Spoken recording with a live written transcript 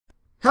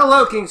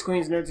Hello, kings,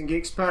 queens, nerds, and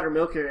geeks.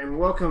 Powdermilk here, and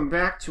welcome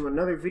back to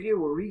another video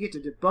where we get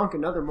to debunk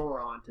another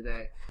moron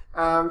today.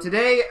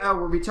 Today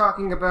we'll be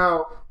talking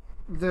about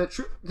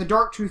the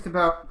dark truth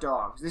about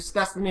dogs.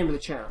 That's the name of the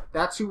channel.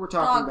 That's who we're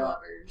talking about.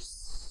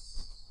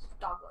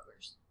 Dog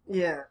lovers.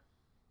 Yeah.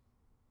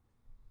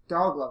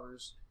 Dog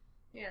lovers.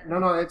 Yeah.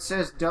 No, it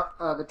says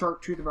the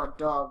dark truth about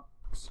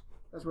dogs.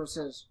 That's what it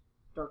says.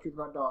 Dark truth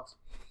about dogs.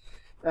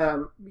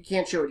 We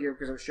can't show it here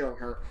because I'm showing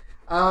her.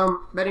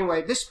 But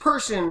anyway, this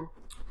person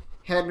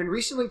had been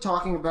recently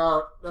talking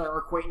about our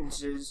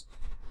acquaintances,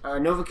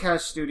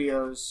 Novacast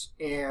Studios,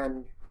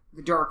 and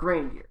the Dark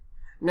Reindeer.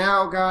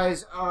 Now,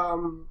 guys,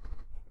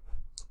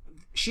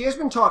 she has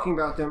been talking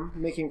about them,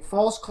 making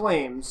false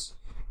claims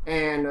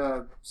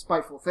and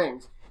spiteful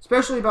things,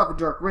 especially about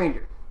the Dark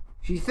Reindeer.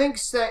 She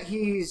thinks that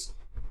he's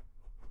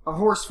a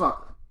horse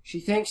fucker. She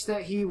thinks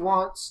that he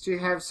wants to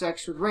have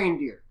sex with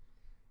reindeer.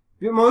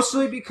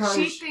 Mostly because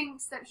she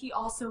thinks that he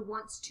also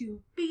wants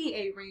to be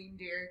a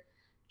reindeer,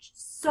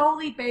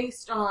 solely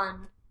based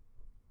on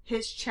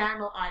his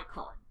channel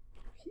icon.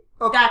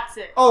 Okay. That's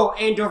it. Oh,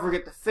 and don't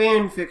forget the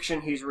fan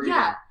fiction he's reading.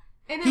 Yeah.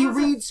 And he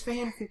reads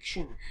fan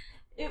fiction.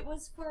 It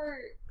was for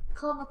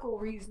comical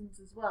reasons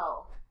as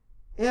well.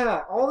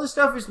 Yeah, all this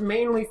stuff is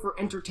mainly for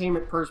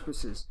entertainment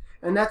purposes.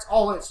 And that's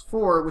all it's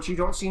for, which you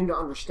don't seem to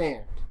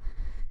understand.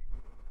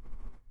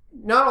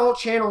 Not all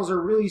channels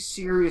are really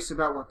serious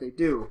about what they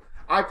do.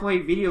 I play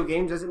video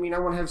games doesn't mean I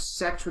want to have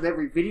sex with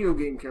every video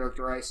game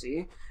character I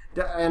see.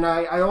 And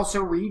I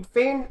also read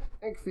fan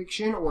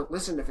fiction or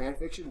listen to fan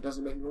fiction. It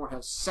doesn't make me want to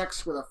have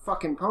sex with a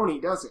fucking pony,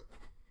 does it?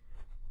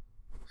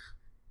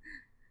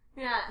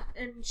 Yeah,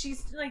 and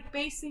she's like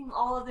basing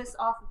all of this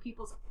off of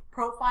people's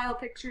profile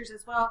pictures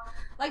as well.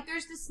 Like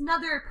there's this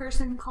another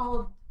person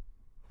called,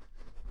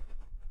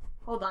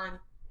 hold on,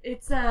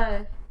 it's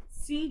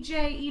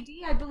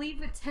CJED, I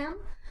believe it's him.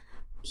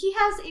 He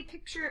has a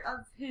picture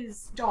of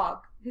his dog,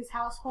 his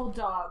household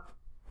dog,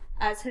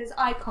 as his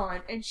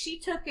icon, and she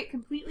took it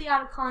completely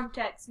out of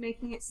context,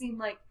 making it seem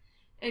like,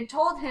 and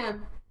told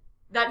him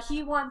that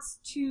he wants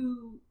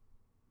to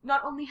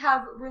not only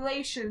have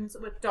relations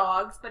with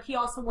dogs, but he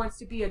also wants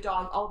to be a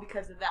dog, all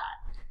because of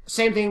that.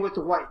 Same thing with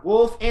the White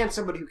Wolf and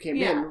somebody who came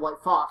in, White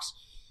Fox.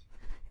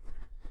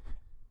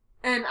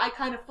 And I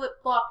kind of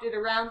flip-flopped it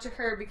around to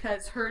her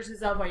because hers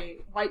is of a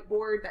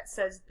whiteboard that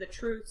says the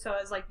truth. So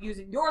I was like,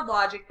 using your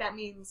logic, that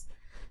means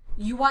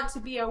you want to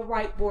be a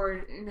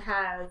whiteboard and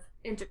have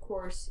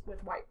intercourse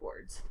with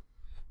whiteboards.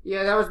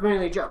 Yeah, that was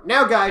mainly a joke.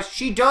 Now, guys,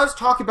 she does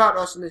talk about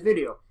us in this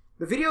video.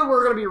 The video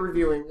we're going to be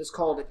reviewing is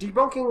called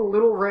Debunking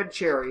Little Red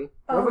Cherry,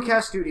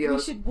 Novacast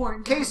Studios. We should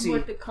warn Casey.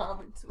 what the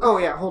comments were. Oh,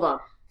 yeah, hold on.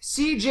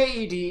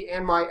 CJED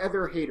and my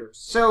other haters.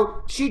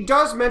 So, she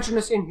does mention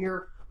this in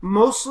here,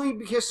 mostly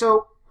because,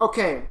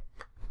 okay,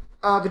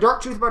 the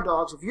dark truth about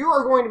dogs. If you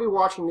are going to be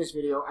watching this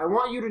video, I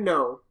want you to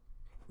know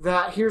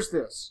that, here's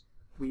this.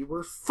 We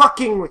were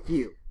fucking with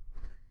you.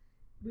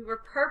 We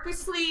were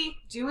purposely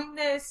doing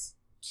this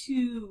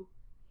to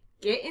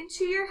get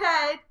into your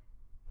head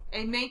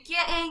and make you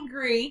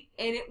angry,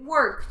 and it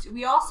worked.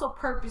 We also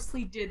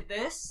purposely did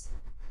this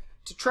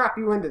to trap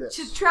you into this.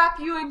 To trap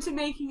you into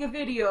making a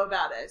video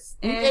about us,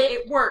 and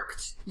it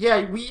worked.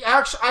 Yeah,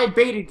 I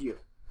baited you.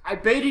 I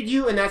baited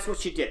you, and that's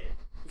what you did.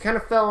 You kind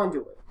of fell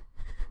into it.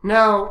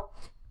 Now,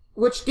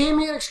 which gave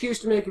me an excuse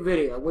to make a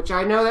video, which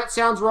I know that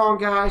sounds wrong,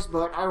 guys,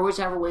 but I always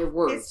have a way of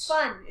words. It's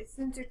fun. It's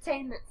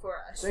entertainment for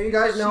us. So you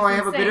guys know I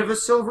have a bit of a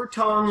silver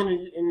tongue,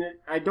 and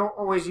I don't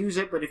always use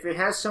it, but if it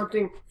has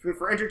something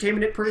for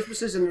entertainment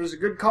purposes and there's a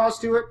good cause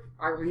to it,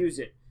 I will use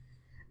it.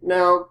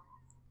 Now,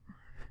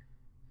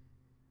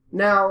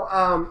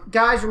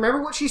 guys,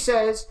 remember what she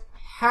says.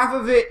 Half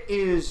of it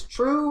is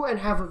true and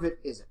half of it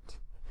isn't.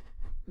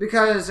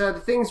 Because the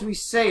things we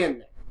say in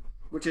there,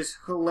 which is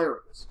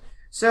hilarious.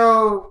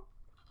 So,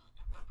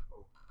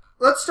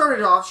 let's start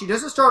it off. She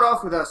doesn't start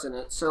off with us in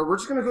it, so we're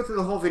just going to go through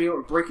the whole video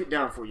and break it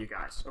down for you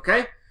guys,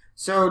 okay?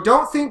 So,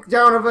 don't think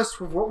down of us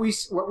for what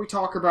we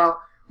talk about.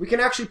 We can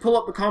actually pull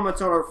up the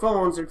comments on our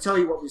phones and tell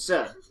you what we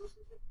said.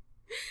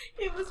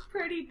 It was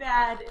pretty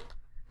bad.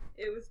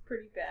 It was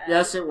pretty bad.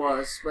 Yes, it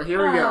was. But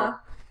here we go.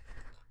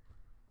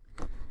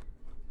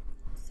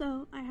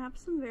 So, I have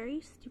some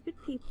very stupid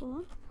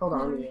people Hold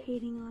on, that are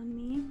hating on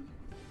me.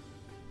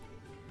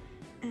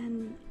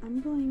 And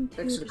I'm going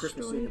to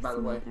destroy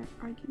some of their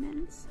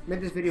arguments.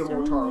 Make this video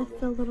more tolerable. With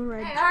the little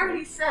red I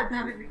already said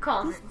that in the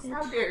comments.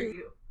 How dare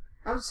you?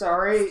 I'm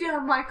sorry. Steal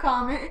my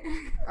comment.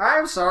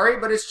 I'm sorry,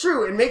 but it's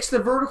true. It makes the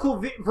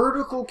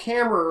vertical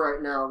camera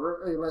right now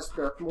less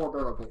more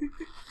bearable.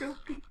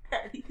 Don't be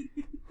petty.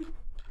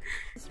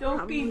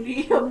 Don't be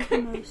me,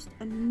 okay? The most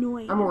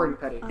annoying. I'm already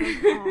petty.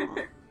 Of all.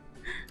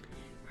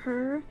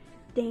 Her,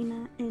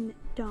 Dana, and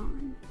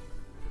Dawn.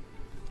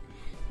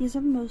 These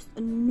are the most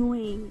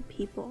annoying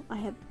people I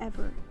have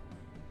ever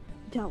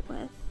dealt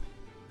with.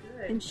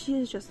 Good. And she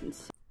is just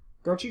insane.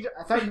 Don't you?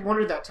 I thought you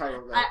wanted that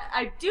title, though.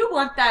 I do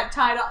want that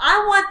title.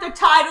 I want the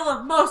title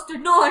of most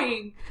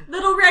annoying.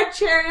 Little Red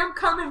Cherry, I'm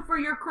coming for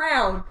your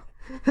crown.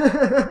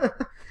 Oh,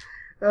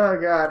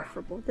 God.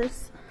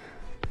 This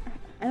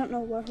I don't know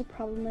what her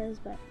problem is,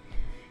 but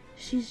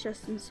she's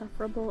just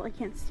insufferable. I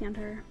can't stand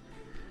her.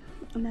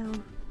 No.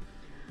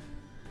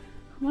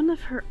 One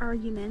of her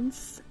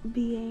arguments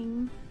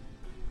being,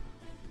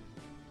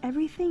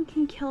 everything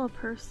can kill a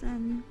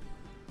person.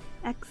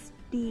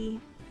 XD.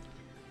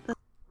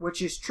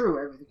 Which is true,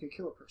 everything can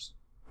kill a person,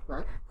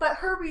 right? But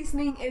her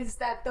reasoning is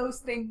that those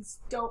things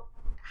don't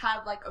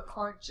have, like, a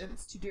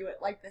conscience to do it,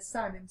 like the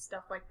sun and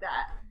stuff like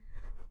that.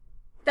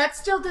 That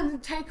still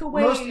doesn't take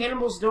away... Most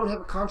animals don't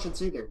have a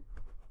conscience either.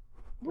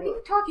 What are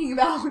you talking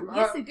about?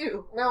 Yes, they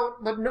do. No,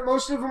 but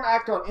most of them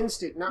act on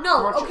instinct, not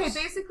conscience.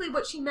 Okay, basically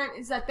what she meant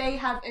is that they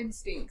have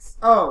instincts.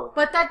 Oh.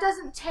 But that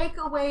doesn't take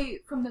away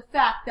from the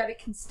fact that it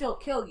can still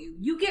kill you.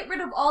 You get rid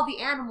of all the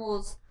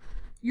animals,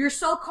 your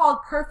so-called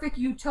perfect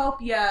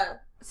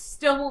utopia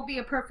still won't be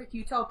a perfect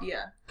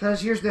utopia.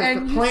 Because here's the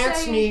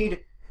plants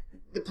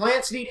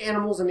need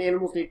animals and the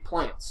animals need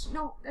plants.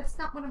 No, that's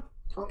not what I'm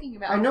talking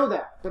about. I know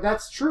that, but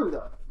that's true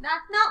though.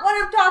 That's not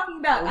what I'm talking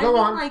about. Well, go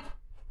on. Like,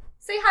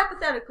 say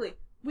hypothetically,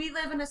 we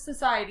live in a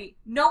society,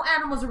 no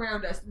animals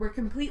around us, we're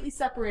completely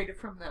separated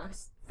from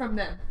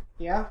them.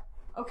 Yeah?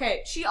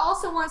 Okay, she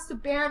also wants to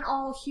ban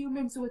all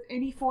humans with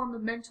any form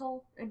of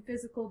mental and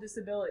physical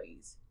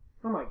disabilities.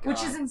 Oh my god.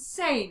 Which is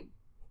insane.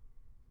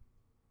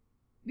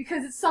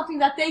 Because it's something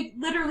that they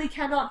literally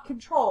cannot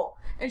control.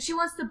 And she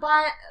wants to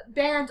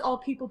ban all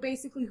people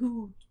basically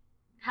who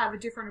have a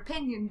different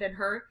opinion than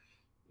her.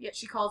 Yet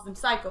she calls them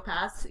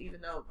psychopaths,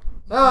 even though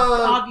you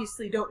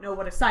obviously don't know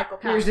what a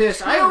psychopath is. Here's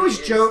this. I always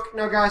joke.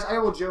 Now, guys, I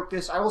will joke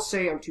this. I will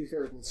say I'm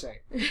 2/3 insane.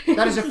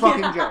 That is a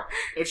fucking joke.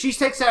 If she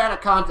takes that out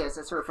of context,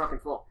 that's her fucking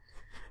fault.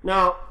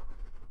 Now,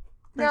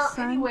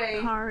 anyway,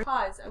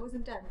 pause. I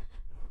wasn't done.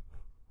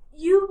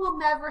 You will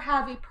never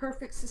have a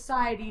perfect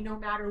society no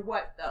matter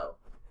what, though.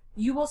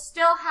 You will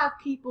still have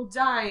people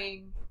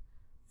dying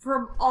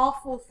from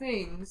awful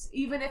things,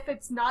 even if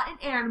it's not an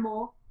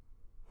animal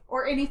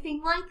or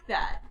anything like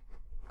that.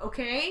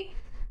 Okay?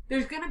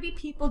 There's gonna be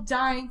people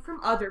dying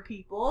from other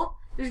people.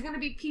 There's gonna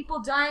be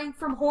people dying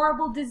from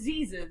horrible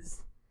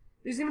diseases.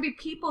 There's gonna be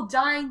people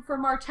dying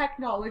from our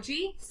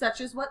technology,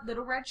 such as what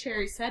Little Red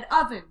Cherry said,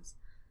 ovens.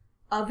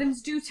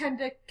 Ovens do tend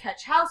to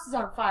catch houses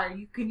on fire.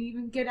 You can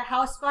even get a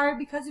house fire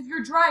because of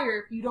your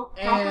dryer if you don't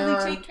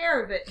properly take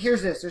care of it.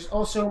 Here's this. There's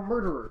also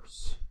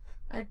murderers.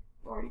 I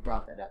already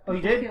brought that up. Oh,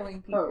 you did?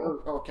 Killing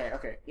people. Oh,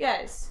 okay.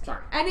 Yes.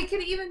 Sorry. And it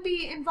could even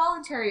be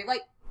involuntary.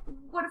 Like,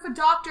 what if a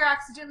doctor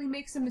accidentally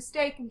makes a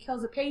mistake and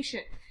kills a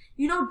patient?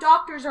 You know,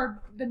 doctors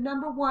are the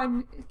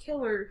 #1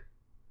 killer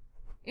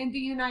in the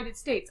United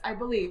States, I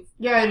believe.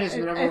 Yeah, it is the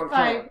 #1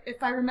 killer.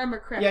 If I remember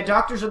correctly. Yeah,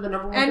 doctors are the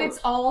 #1 And killers. it's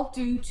all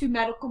due to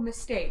medical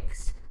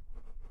mistakes.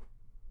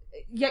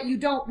 Yet you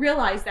don't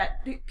realize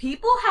that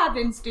people have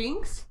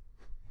instincts.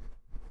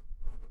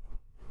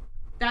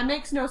 That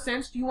makes no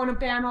sense. Do you want to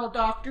ban all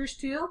doctors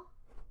too?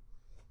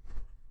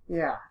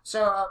 Yeah.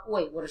 So,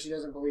 wait, what if she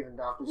doesn't believe in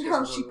doctors?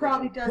 No, she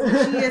probably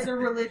doesn't. She is a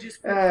religious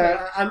freak.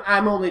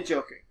 I'm only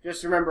joking.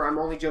 Just remember, I'm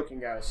only joking,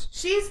 guys.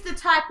 She's the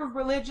type of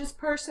religious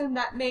person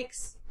that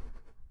makes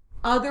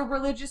other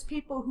religious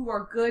people who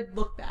are good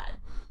look bad.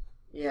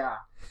 Yeah.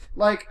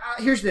 Like,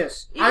 here's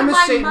this. Even I'm a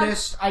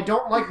Satanist. I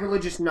don't like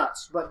religious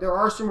nuts. But there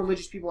are some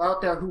religious people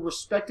out there who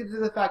respected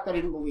the fact that I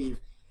didn't believe.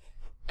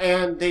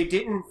 And they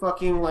didn't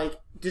fucking,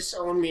 like,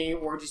 disown me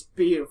or just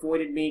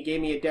avoided me,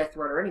 gave me a death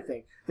threat or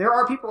anything. There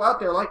are people out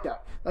there like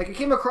that. Like, I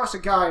came across a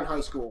guy in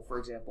high school, for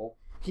example.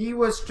 He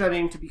was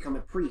studying to become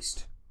a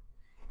priest.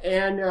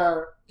 And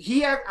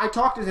I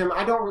talked to him.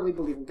 I don't really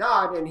believe in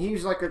God, and he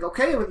was like,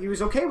 he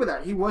was okay with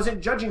that. He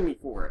wasn't judging me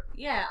for it.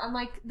 Yeah,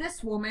 unlike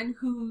this woman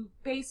who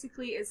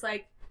basically is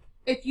like,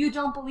 if you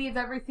don't believe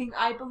everything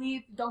I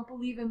believe, don't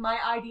believe in my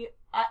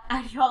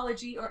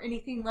ideology or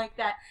anything like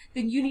that,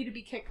 then you need to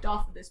be kicked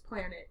off of this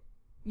planet.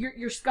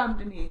 You're scum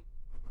to me.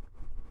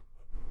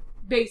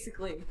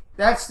 Basically.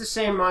 That's the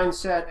same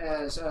mindset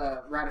as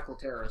a radical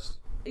terrorist.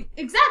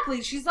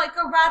 Exactly. She's like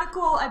a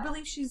radical, I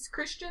believe she's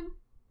Christian.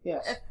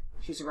 Yes.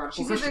 She's a radical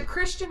She's Christian. either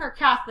Christian or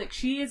Catholic.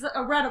 She is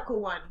a radical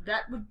one.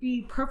 That would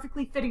be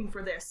perfectly fitting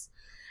for this.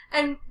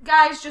 And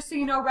guys, just so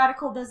you know,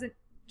 radical doesn't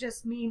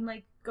just mean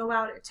like go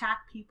out and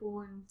attack people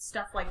and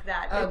stuff like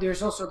that.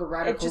 There's also the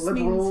radical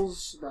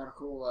liberals,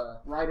 radical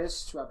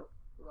rightists.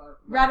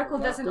 Radical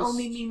doesn't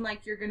only mean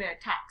like you're gonna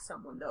attack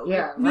someone though.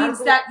 Yeah, it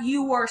means that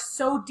you are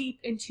so deep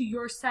into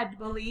your said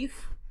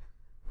belief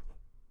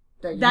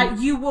that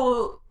you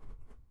will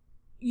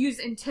use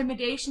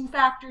intimidation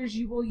factors.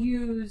 You will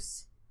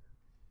use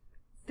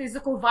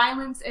physical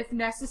violence if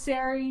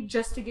necessary,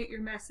 just to get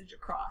your message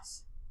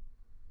across.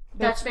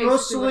 That's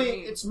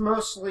basically it's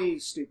mostly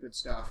stupid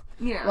stuff.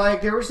 Yeah.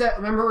 Like there was that.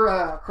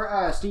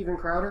 Remember Steven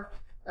Crowder?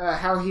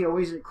 How he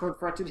always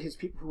confronted his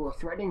people who were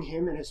threatening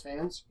him and his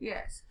fans.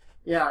 Yes.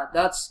 Yeah,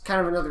 that's kind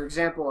of another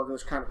example of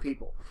those kind of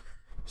people.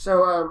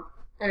 So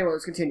anyway,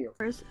 let's continue.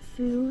 There's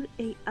food,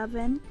 an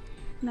oven,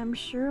 and I'm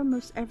sure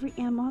almost every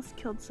animal has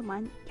killed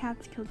someone.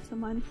 Cats killed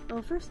someone.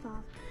 Well, first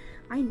off,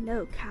 I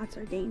know cats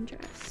are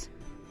dangerous.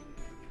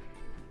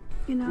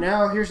 You know?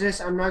 Now, here's this.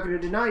 I'm not going to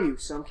deny you.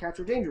 Some cats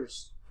are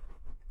dangerous.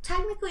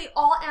 technically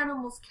all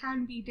animals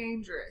can be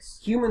dangerous.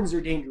 Humans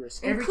are dangerous.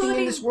 Everything Including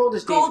in this world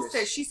is goldfish.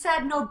 dangerous. She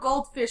said no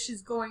goldfish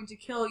is going to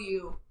kill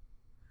you.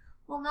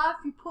 Well, not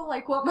if you pull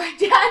like what my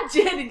dad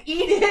did and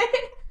eat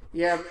it.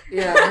 Yeah,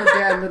 her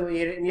dad literally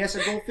ate it. And yes,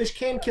 a goldfish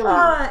can kill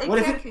you.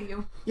 It can kill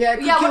you. Yeah, it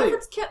can kill what you.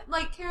 if it's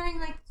like carrying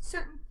like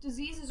certain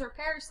diseases or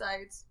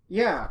parasites?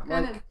 Yeah,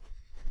 Kind like of.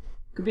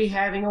 could be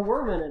having a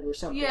worm in it or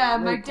something. Yeah,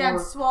 my Like, dad or-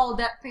 swallowed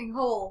that thing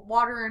whole,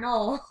 water and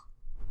all.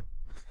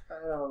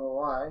 I don't know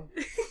why.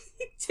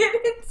 He did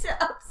it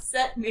to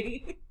upset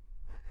me.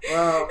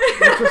 Well,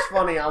 which was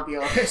funny, I'll be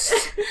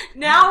honest.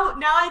 Now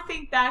I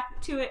think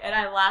back to it and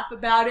I laugh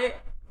about it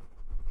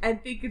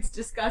and think it's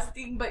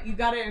disgusting, but you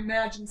gotta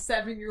imagine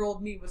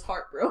 7-year-old me was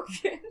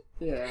heartbroken.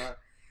 Yeah.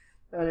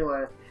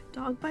 Anyway.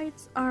 Dog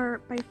bites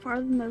are by far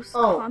the most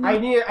Oh, common.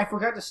 I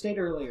forgot to state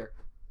earlier.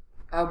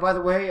 By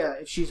the way,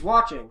 if she's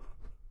watching,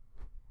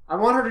 I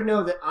want her to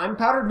know that I'm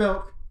Powdered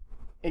Milk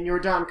and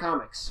you're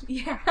DawnComics.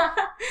 Yeah,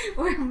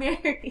 we're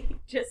married,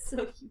 just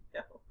so you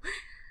know.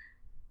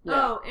 Yeah.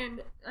 Oh,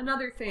 and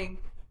another thing.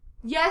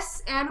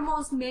 Yes,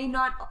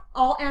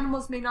 all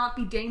animals may not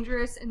be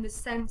dangerous in the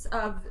sense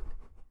of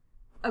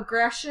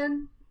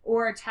aggression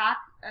or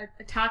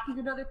attacking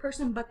another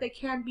person, but they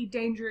can be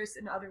dangerous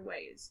in other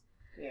ways.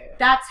 Yeah.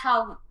 That's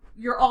how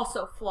you're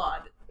also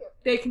flawed.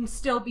 They can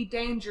still be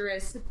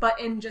dangerous, but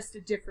in just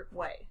a different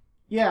way.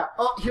 Yeah.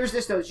 Oh, here's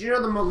this though. Did you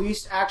know the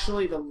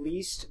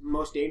least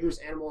most dangerous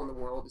animal in the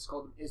world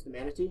is the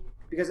manatee?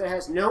 Because it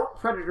has no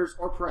predators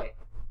or prey.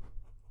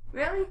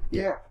 Really?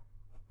 Yeah.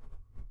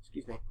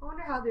 Excuse me. I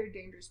wonder how they're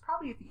dangerous.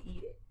 Probably if you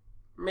eat it.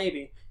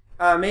 Maybe.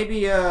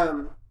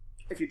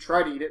 If you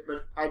try to eat it,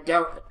 but I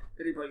doubt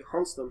anybody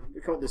hunts them.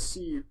 They're called the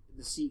sea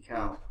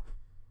cow.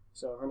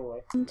 So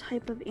anyway. One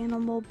type of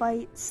animal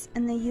bites.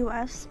 In the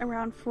U.S.,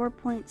 around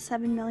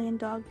 4.7 million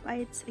dog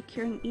bites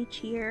occurring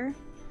each year.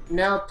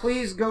 Now,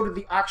 please go to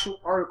the actual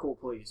article,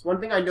 please. One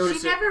thing I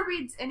noticed... She never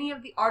reads any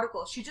of the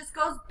articles. She just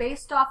goes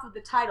based off of the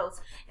titles.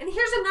 And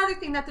here's another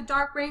thing that the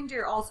Dark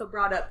Reindeer also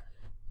brought up.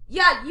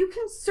 Yeah, you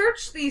can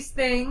search these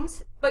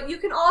things, but you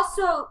can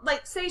also,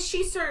 like, say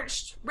she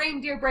searched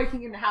reindeer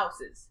breaking into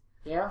houses.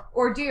 Yeah?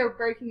 Or deer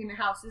breaking into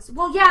houses.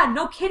 Well, yeah,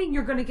 no kidding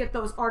you're going to get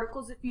those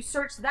articles if you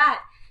search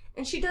that.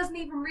 And she doesn't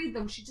even read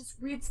them. She just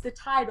reads the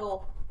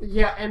title.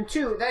 Yeah, and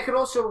two, that could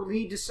also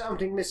lead to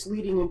something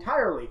misleading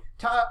entirely.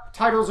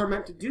 Titles are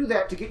meant to do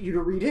that to get you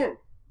to read in.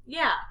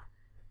 Yeah.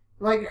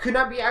 Like, it could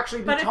not be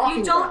actually But talking if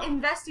you don't about.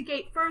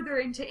 investigate further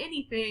into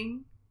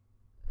anything...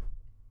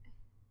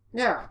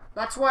 Yeah,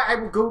 that's why I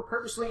will go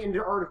purposely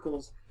into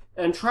articles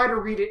and try to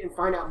read it and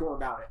find out more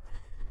about it.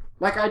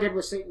 Like I did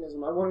with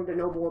Satanism. I wanted to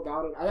know more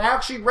about it. I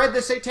actually read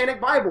the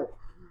Satanic Bible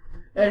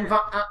and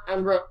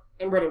read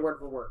it word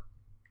for word.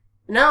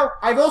 Now,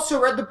 I've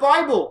also read the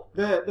Bible,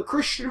 the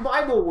Christian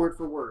Bible word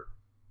for word.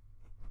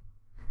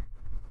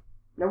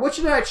 Now, which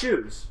did I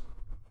choose?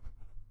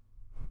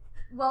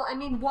 Well, I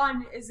mean,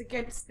 one is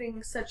against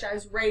things such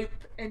as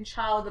rape and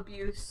child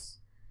abuse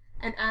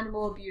and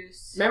animal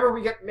abuse. Remember,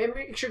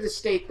 make sure to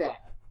state that.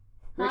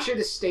 Make sure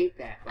to state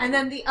that. And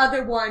then the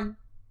other one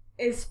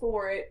is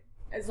for it,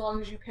 as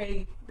long as you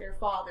pay their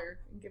father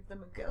and give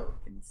them a goat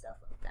and stuff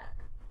like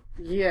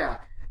that. Yeah.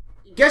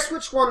 Guess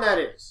which one that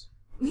is?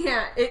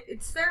 Yeah,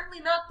 it's certainly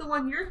not the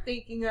one you're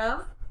thinking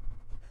of.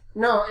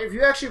 No, if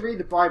you actually read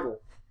the Bible,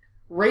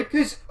 rape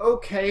is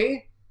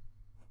okay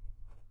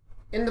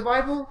in the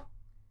Bible,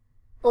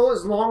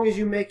 as long as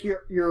you make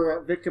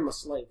your victim a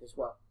slave as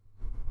well.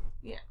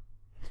 Yeah.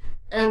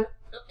 And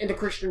in the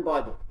Christian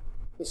Bible.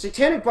 The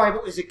Satanic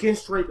Bible is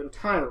against rape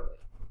entirely.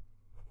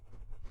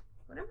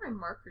 What are my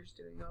markers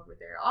doing over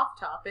there? Off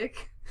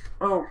topic.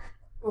 Oh,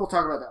 we'll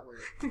talk about that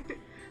later.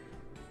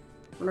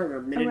 We're not even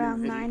a minute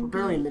Around into the video. We're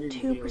barely a minute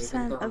into the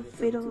video. 92% of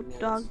fatal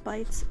dog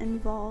bites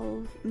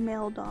involve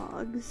male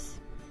dogs.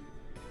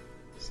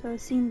 So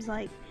it seems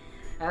like...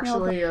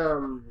 Actually,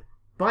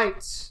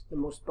 bites, the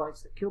most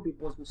bites that kill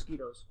people is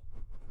mosquitoes.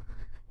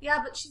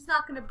 Yeah, but she's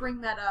not going to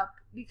bring that up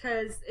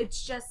because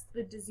it's just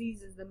the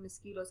diseases the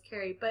mosquitoes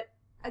carry. But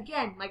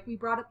again, like we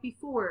brought up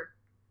before,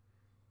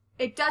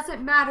 it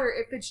doesn't matter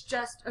if it's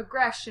just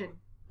aggression.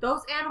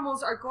 Those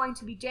animals are going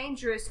to be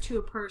dangerous to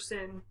a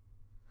person,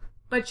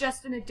 but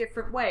just in a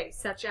different way,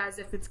 such as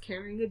if it's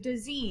carrying a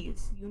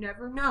disease. You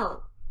never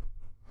know.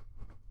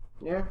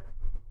 Yeah.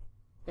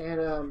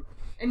 And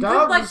And dogs...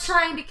 good luck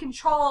trying to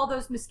control all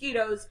those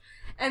mosquitoes.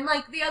 And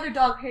like the other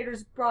dog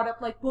haters brought up,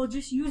 like, well,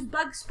 just use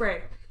bug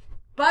spray.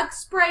 Bug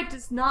spray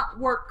does not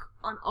work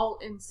on all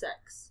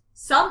insects.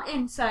 Some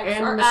insects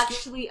And are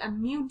actually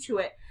immune to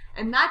it.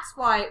 And that's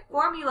why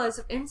formulas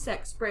of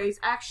insect sprays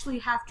actually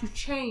have to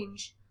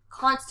change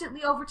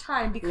constantly over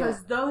time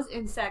because those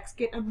insects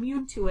get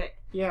immune to it.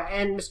 Yeah,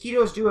 and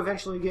mosquitoes will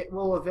eventually get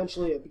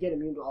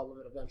immune to all of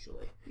it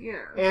eventually.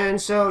 Yeah. And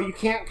so you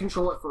can't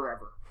control it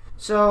forever.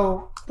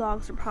 So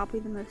Dogs are probably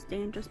the most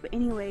dangerous, but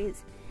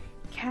anyways,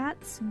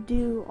 cats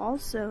do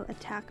also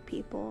attack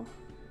people.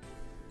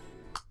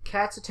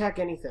 cats attack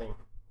anything.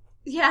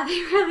 Yeah, they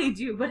really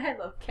do, but I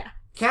love cats.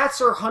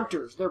 Cats are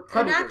hunters. They're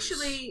predators. And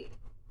actually,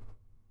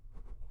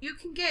 you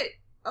can get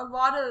a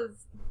lot of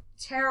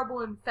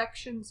terrible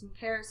infections and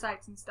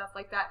parasites and stuff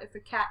like that if a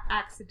cat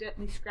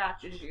accidentally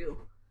scratches you.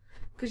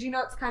 Because, you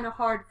know, it's kind of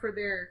hard for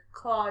their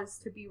claws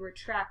to be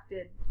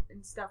retracted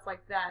and stuff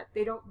like that.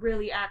 They don't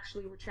really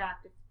actually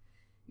retract. If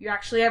you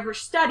actually ever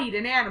studied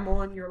an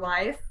animal in your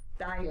life,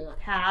 I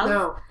have.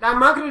 No, I'm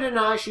not going to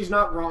deny she's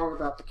not wrong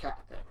about the cat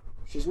thing.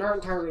 She's not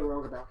entirely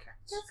wrong about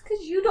cats. That's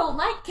because you don't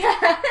like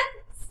cats.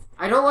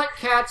 I don't like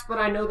cats, but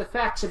I know the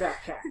facts about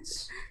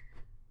cats.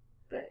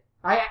 But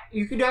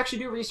you could actually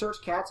do research.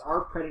 Cats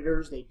are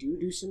predators. They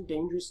do some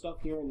dangerous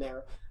stuff here and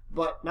there,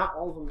 but not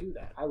all of them do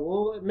that. I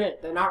will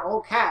admit that not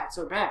all cats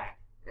are bad.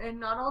 And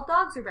not all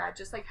dogs are bad,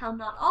 just like how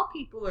not all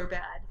people are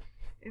bad.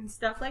 And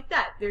stuff like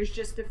that. There's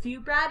just a few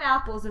bad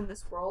apples in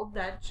this world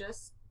that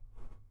just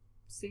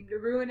seem to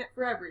ruin it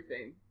for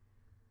everything.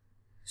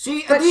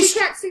 See, but she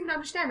can't seem to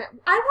understand it.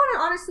 I want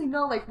to honestly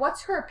know, like,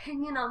 what's her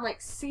opinion on,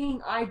 like,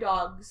 seeing eye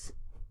dogs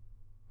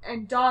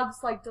and dogs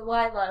like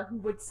Delilah who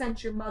would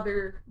scent your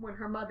mother when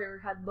her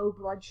mother had low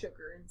blood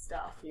sugar and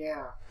stuff.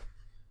 Yeah.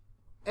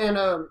 And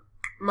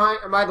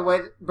by the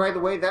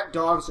way, that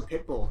dog's a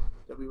pit bull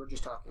that we were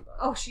just talking about.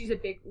 Oh, she's a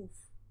big oof.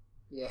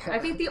 Yeah. I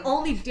think the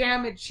only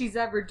damage she's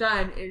ever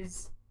done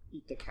is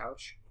eat the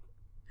couch.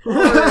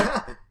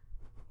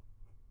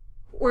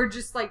 Or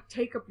just, like,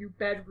 take up your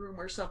bedroom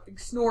or something.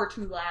 Snore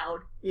too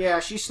loud. Yeah,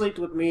 she slept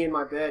with me in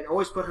my bed.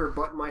 Always put her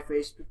butt in my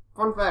face.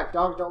 Fun fact,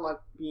 dogs don't like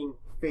being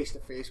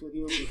face-to-face with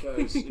you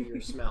because of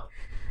your smell.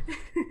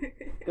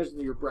 Because of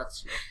your breath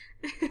smell.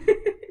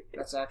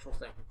 That's the actual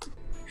thing.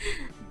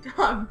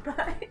 Dog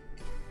butt.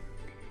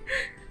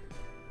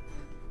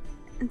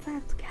 In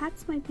fact,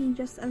 cats might be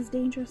just as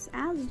dangerous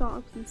as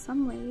dogs in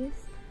some ways.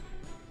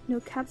 You know,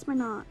 cats might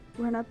not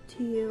run up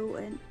to you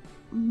and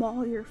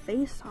maul your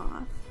face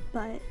off,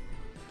 but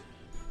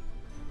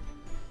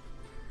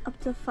up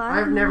to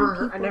 5 I've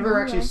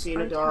never actually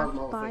seen a dog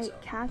maul by face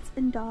off. cats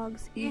and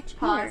dogs each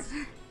Pause.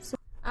 year. So,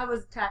 I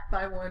was attacked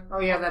by one. Oh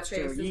yeah, on that's the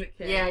face true. as a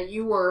kid. Yeah,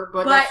 you were,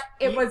 but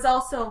it was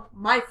also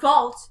my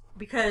fault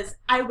because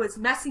I was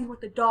messing with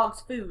the dog's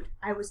food.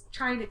 I was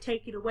trying to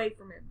take it away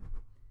from him.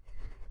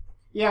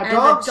 Yeah, and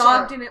dogs. The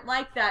dog didn't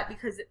like that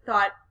because it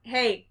thought,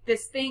 "Hey,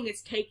 this thing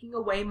is taking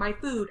away my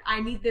food.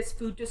 I need this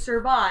food to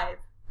survive."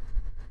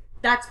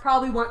 That's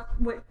probably what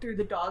went through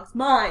the dog's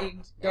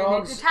mind,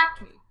 and it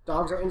attacked me.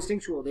 Dogs are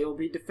instinctual. They will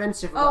be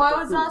defensive about I their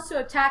was food. also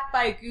attacked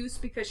by a goose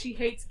because she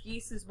hates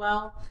geese as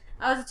well.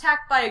 I was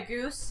attacked by a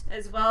goose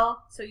as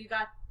well, so you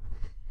got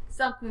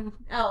something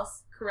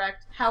else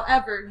correct.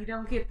 However, you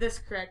don't get this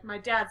correct. My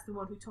dad's the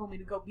one who told me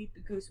to go beat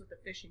the goose with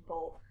a fishing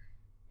pole,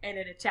 and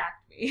it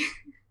attacked me.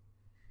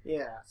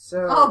 Yeah,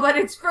 so... Oh, but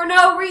it's for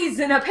no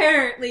reason,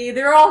 apparently.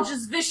 They're all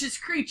just vicious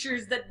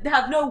creatures that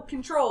have no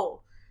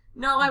control.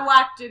 No, I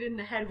whacked it in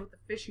the head with a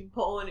fishing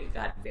pole, and it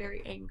got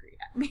very angry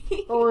at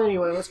me. Oh,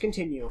 anyway, let's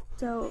continue.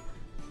 So,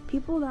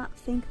 people that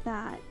think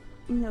that,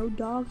 you know,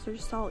 dogs are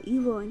just all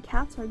evil and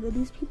cats are good,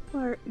 these people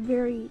are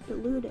very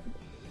deluded.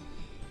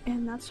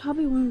 And that's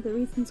probably one of the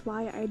reasons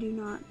why I do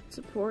not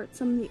support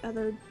some of the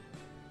other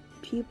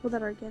people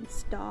that are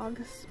against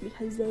dogs,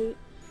 because they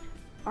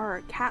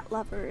are cat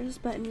lovers,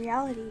 but in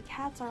reality,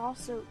 cats are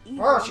also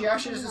evil. Oh, she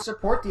actually doesn't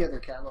support the other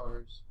cat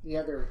lovers.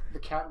 The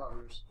cat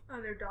lovers.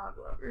 Oh, they're dog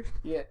lovers.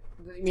 Yeah,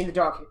 I mean the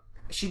dog.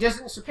 She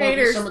doesn't support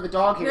Haters. some of the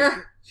dog haters.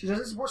 Yeah. She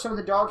doesn't support some of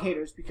the dog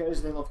haters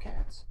because they love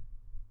cats.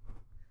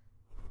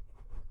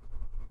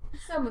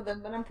 Some of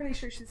them, but I'm pretty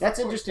sure she's... That's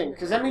interesting,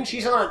 because that means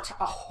she's on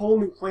a whole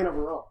new plane of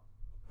her own.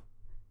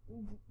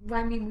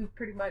 I mean, we've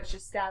pretty much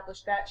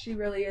established that. She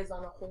really is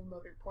on a whole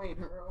nother plane of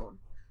her own.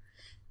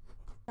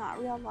 Not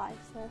realize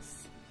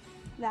this,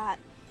 that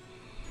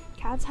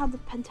cats have the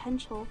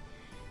potential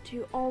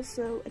to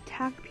also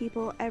attack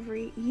people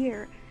every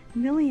year.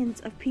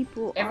 Millions of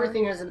people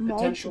Everything has the mauled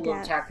potential to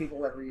death attack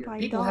people every year. by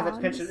People have the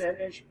dogs,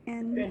 potential,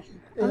 and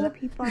other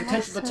people are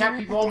potential to also attack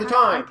people all the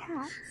attacked by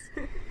time.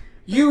 cats.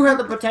 You have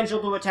the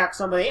potential to attack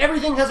somebody.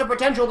 Everything has the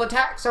potential to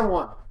attack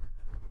someone.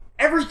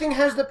 Everything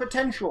has the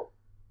potential.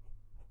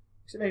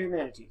 Except maybe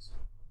manatees.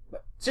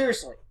 But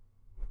seriously.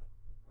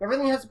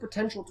 Everything has the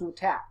potential to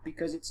attack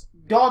because it's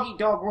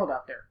dog-eat-dog world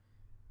out there.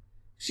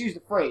 Excuse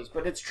the phrase,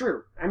 but it's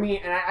true. I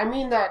mean, and I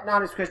mean that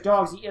not as because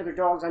dogs eat other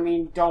dogs. I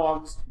mean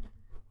dogs.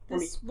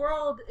 This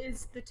world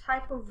is the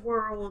type of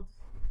world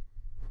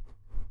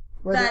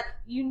Whether that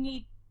you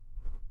need...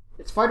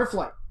 It's fight or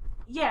flight.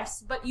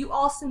 Yes, but you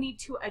also need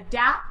to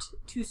adapt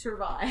to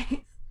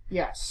survive.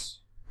 Yes.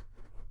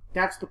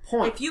 That's the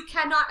point. If you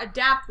cannot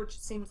adapt, which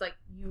it seems like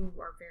you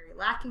are very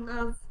lacking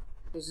of...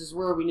 This is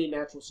where we need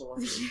natural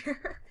selection.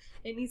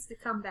 It needs to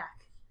come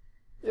back.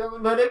 Yeah,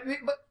 but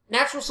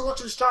natural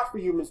selection is taught for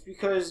humans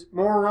because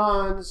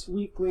morons,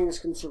 weaklings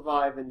can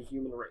survive in the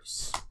human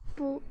race.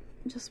 People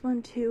just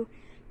want to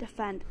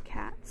defend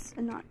cats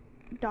and not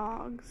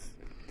dogs,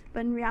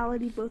 but in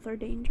reality, both are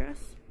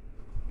dangerous.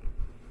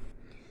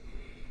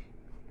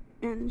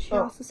 And she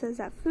also says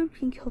that food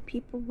can kill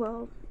people.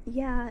 Well,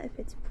 yeah, if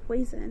it's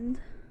poisoned,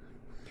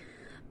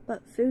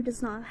 but food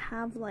does not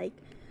have like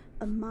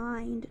a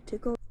mind to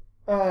go.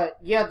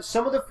 Yeah,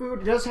 some of the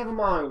food does have a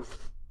mind.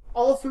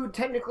 all food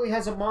technically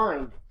has a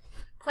mind.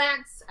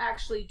 Plants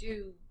actually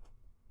do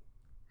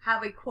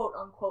have a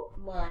quote-unquote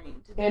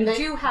mind. And they they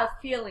do have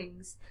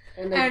feelings.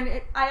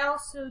 And I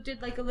also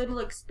did like a little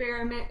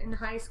experiment in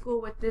high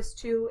school with this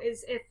too,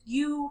 is if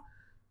you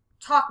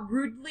talk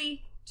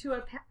rudely to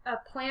a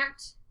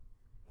plant,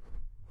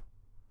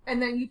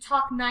 and then you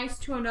talk nice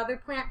to another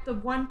plant, the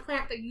one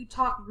plant that you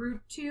talk rude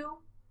to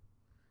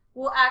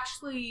will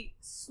actually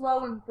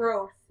slow in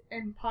growth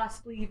and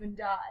possibly even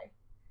die.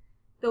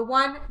 The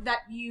one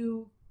that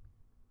you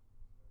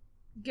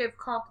give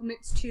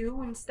compliments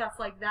to and stuff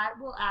like that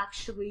will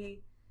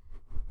actually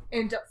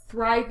end up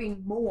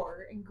thriving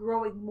more and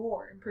growing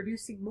more and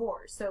producing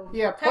more. So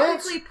yeah,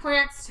 technically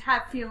plants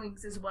have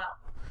feelings as well.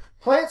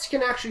 Plants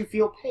can actually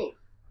feel pain.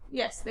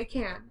 Yes, they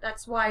can.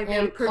 That's why they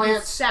And produce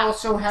plants sap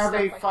also and have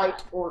stuff a like fight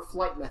that. or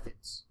flight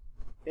methods.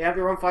 They have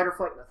their own fight or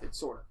flight methods,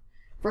 sort of.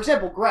 For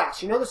example,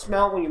 grass. You know the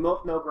smell when you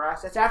mow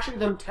grass? That's actually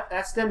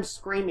that's them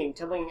screaming,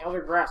 telling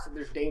other grass that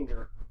there's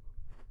danger.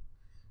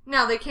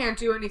 Now, they can't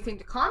do anything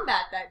to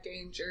combat that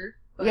danger.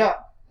 But Yeah,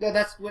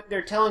 that's what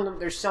they're telling them.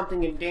 There's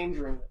something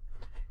endangering them.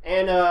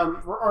 And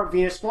our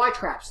Venus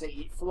flytraps, they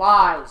eat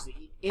flies, they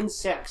eat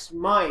insects,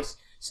 mice,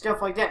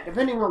 stuff like that,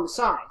 depending on the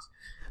size.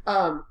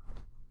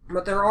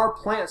 But there are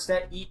plants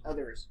that eat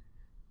others.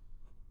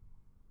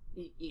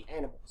 Eat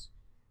animals.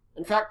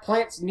 In fact,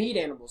 plants need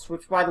animals,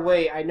 which, by the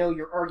way, I know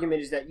your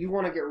argument is that you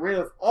want to get rid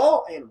of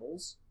all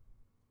animals.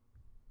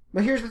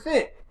 But here's the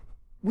thing.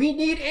 We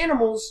need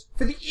animals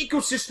for the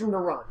ecosystem to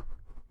run.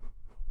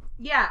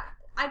 Yeah,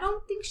 I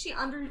don't think she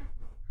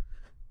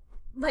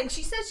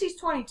she says she's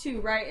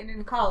 22, right, and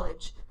in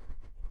college.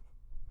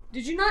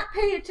 Did you not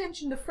pay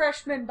attention to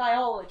freshman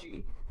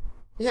biology?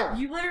 Yeah.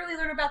 You literally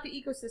learn about the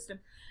ecosystem.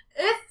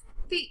 If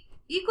the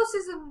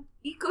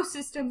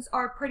ecosystems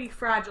are pretty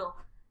fragile,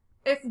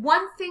 if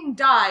one thing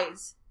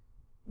dies,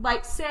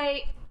 like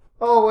say...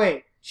 Oh,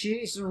 wait.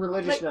 She's a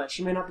religious nut.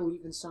 She may not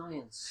believe in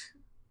science.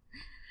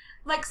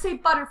 Like, say,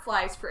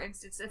 butterflies, for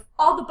instance. If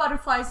all the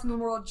butterflies in the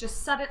world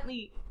just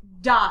suddenly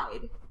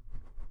died,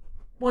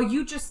 well,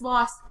 you just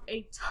lost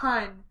a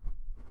ton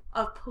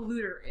of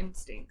polluter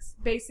instincts.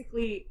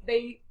 Basically,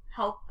 they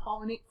help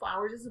pollinate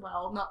flowers as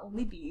well, not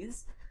only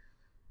bees.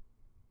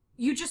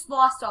 You just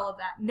lost all of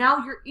that.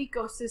 Now your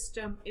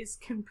ecosystem is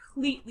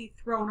completely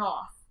thrown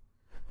off.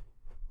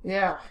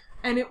 Yeah.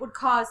 And it would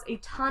cause a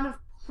ton of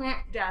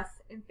plant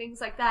death and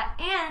things like that,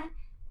 and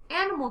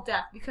animal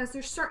death, because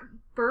there's certain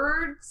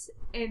birds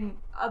and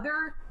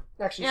other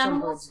Actually,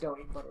 animals. some birds don't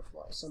eat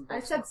butterflies. Some I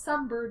birds said don't.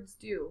 some birds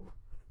do.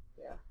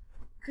 Yeah.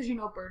 Because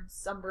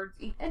some birds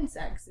eat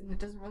insects, and it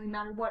doesn't really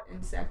matter what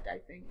insect, I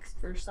think,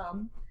 for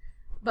some.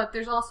 But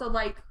there's also,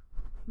 like,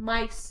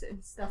 mice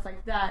and stuff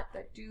like that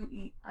do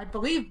eat. I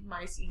believe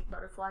mice eat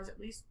butterflies, at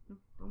least.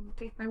 Don't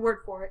take my word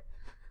for it.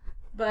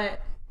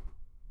 But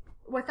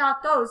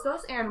without those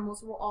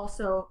animals will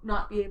also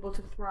not be able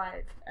to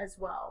thrive as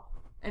well,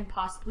 and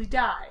possibly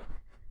die.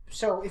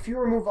 So, if you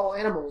remove all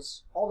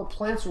animals, all the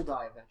plants will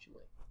die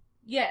eventually.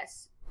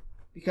 Yes.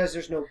 Because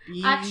there's no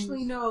bees.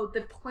 Actually, no,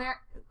 the plant...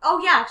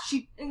 Oh, yeah,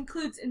 she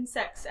includes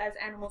insects as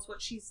animals,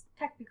 which she's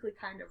technically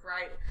kind of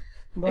right.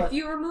 But if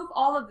you remove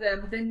all of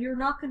them, then you're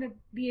not going to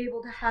be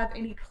able to have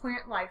any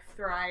plant life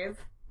thrive.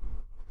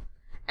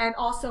 And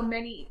also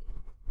many...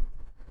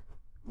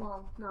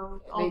 Well,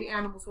 no, the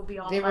animals will be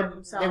all by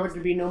themselves. There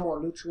would be no more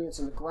nutrients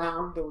in the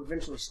ground. They would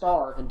eventually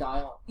starve and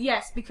die off.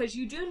 Yes, because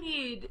you do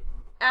need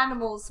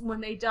animals,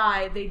 when they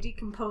die, they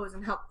decompose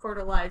and help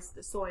fertilize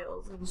the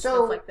soils and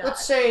stuff like that. So,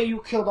 let's say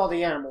you killed all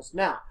the animals.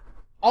 Now,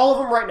 all of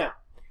them right now.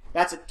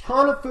 That's a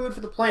ton of food for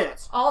the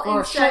plants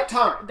for a short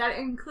time. That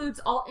includes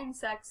all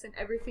insects and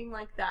everything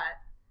like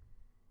that.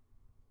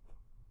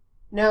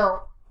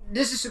 Now,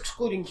 this is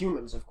excluding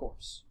humans, of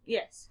course.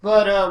 Yes.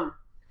 But,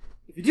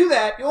 if you do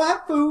that, you'll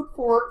have food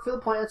for the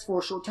plants for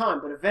a short time,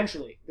 but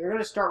eventually, they're going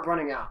to start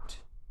running out.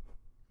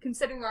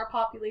 Considering our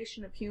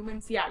population of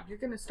humans, yeah, you're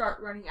going to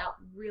start running out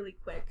really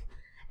quick.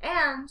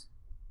 And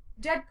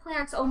dead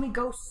plants only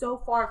go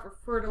so far for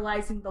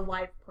fertilizing the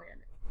live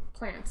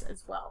plants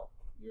as well.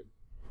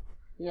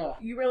 Yeah.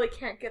 You really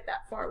can't get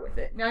that far with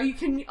it. Now, you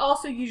can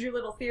also use your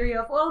little theory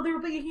of, well, there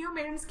will be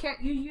humans.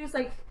 Can't you use,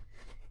 like,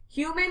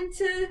 human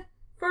to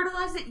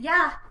fertilize it?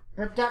 Yeah.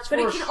 But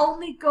it can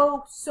only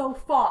go so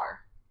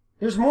far.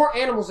 There's more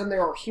animals than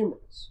there are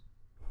humans.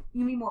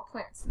 You mean more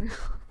plants?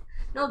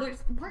 No, there's...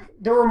 What?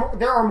 There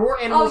are more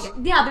animals...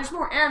 Oh, yeah, there's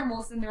more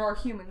animals than there are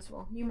humans.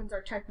 Well, humans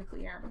are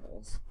technically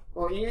animals.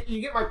 Well, you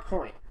get my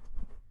point.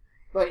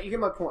 But you get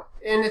my point.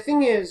 And the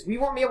thing is, we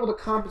won't be able to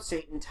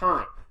compensate in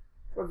time.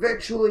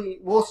 Eventually,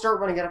 we'll start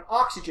running out of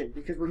oxygen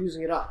because we're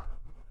using it up.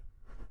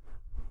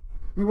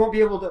 We won't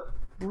be able to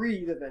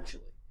breathe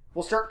eventually.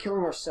 We'll start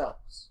killing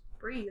ourselves.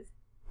 Breathe?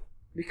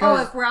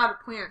 Because if we're out of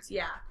plants,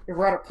 yeah. If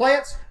we're out of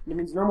plants, it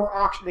means no more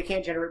oxygen. They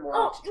can't generate more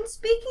oxygen. And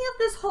speaking of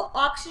this whole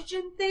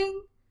oxygen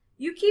thing,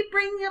 you keep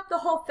bringing up the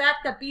whole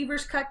fact that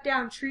beavers cut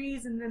down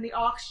trees and then the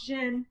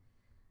oxygen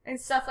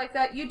and stuff like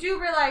that. You do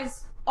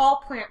realize all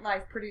plant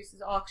life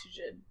produces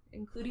oxygen,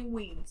 including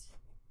weeds.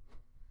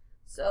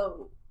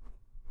 So,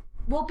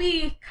 we'll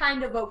be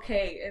kind of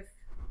okay if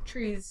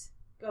trees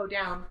go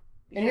down.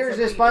 And here's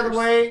this, by the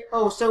way.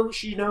 Oh, so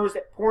she knows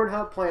that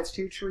Pornhub plants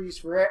 2 trees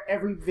for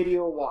every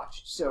video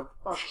watched. So,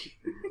 fuck you.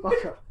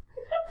 Fuck up.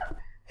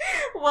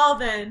 Well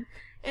then,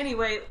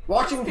 anyway.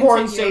 Watching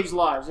porn saves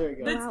lives. There you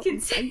go. Let's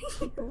continue.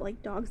 People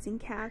like dogs and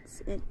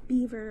cats and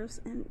beavers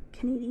and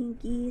Canadian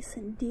geese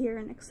and deer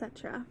and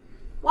etc.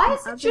 Why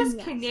is it just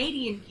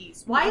Canadian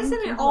geese? Why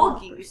isn't it all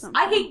geese?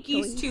 I hate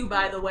geese too,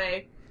 by the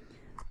way.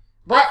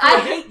 But I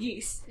hate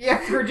geese. Yeah,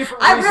 for a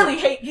different reason. I really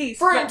hate geese.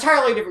 For an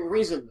entirely different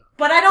reason, though.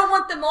 But I don't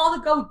want them all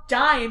to go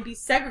die and be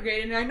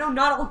segregated. And I know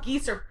not all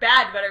geese are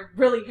bad, but I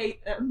really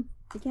hate them.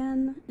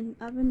 Again, an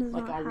oven does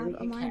not have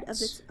a mind of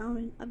its own.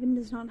 An oven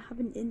does not have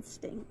an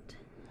instinct.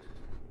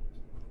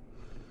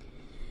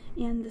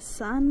 And the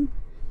sun,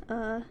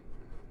 I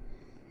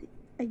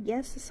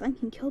guess the sun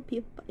can kill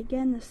people, but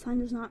again, the sun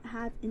does not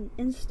have an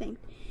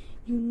instinct.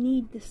 You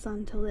need the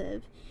sun to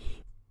live.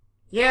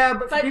 Yeah,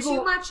 but people,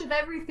 too much of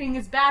everything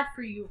is bad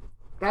for you.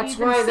 That's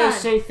why they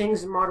say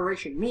things in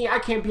moderation. Me, I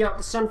can't be out in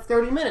the sun for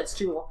 30 minutes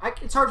too long.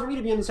 It's hard for me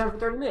to be in the sun for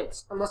 30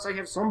 minutes, unless I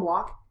have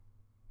sunblock.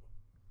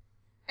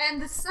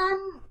 And the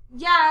sun,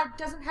 yeah,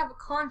 doesn't have a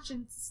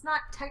conscience. It's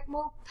not,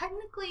 well,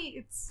 technically,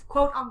 it's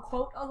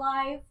quote-unquote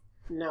alive.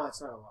 No,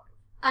 it's not alive.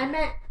 I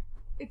meant,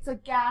 it's a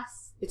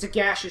gas. It's a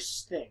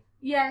gaseous thing.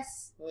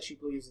 Yes. Unless she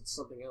believes it's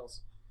something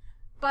else.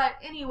 But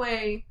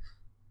anyway,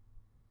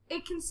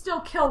 it can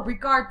still kill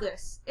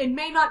regardless. It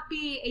may not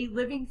be a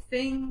living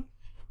thing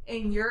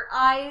in your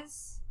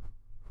eyes,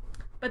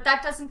 but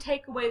that doesn't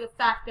take away the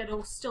fact that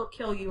it'll still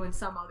kill you in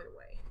some other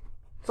way.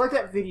 It's like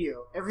that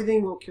video.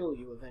 Everything will kill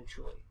you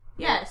eventually.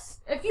 Yes.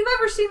 If you've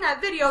ever seen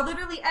that video,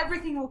 literally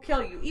everything will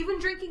kill you. Even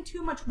drinking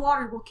too much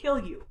water will kill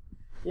you.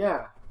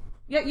 Yeah.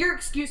 Yet your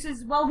excuse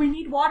is, well, we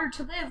need water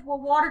to live. Well,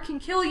 water can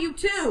kill you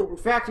too. In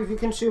fact, if you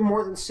consume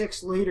more than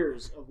 6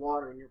 liters of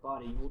water in your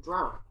body, you will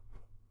drown.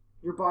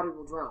 Your body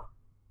will drown.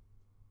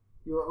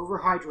 You are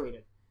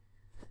overhydrated.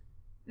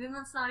 Then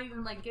let's not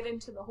even, like, get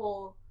into the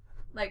whole,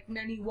 like,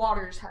 many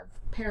waters have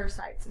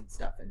parasites and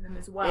stuff in them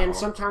as well. And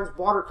sometimes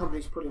water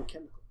companies put in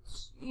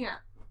chemicals. Yeah.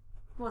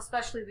 Well,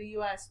 especially the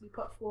U.S., we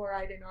put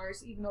fluoride in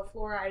ours, even though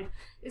fluoride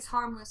is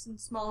harmless in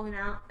small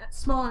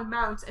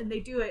amounts, and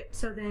they do it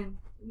so then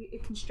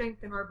it can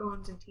strengthen our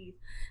bones and teeth.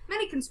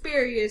 Many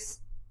conspiracy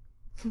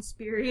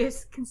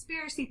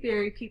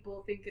theory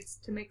people think it's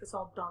to make us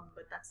all dumb,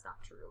 but that's not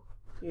true.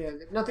 Yeah,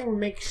 nothing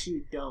makes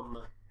you dumb.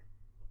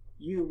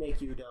 You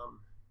make you dumb.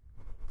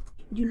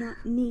 You do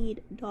not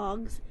need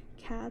dogs,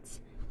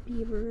 cats,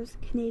 beavers,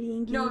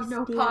 Canadian geese.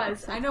 No,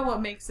 pause. I know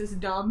what makes us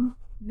dumb.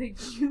 The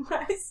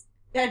U.S.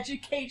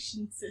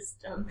 education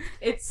system.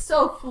 It's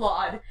so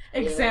flawed.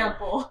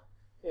 Example.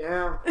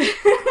 Yeah.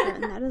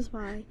 And that is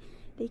why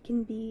they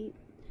can be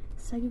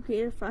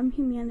segregated from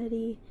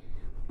humanity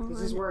on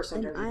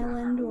an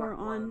island or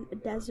on a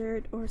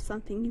desert or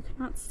something. You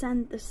cannot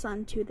send the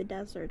sun to the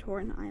desert or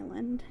an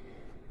island.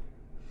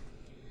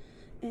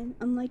 And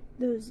unlike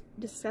those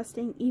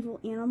disgusting evil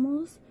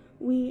animals,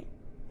 we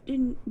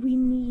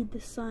need the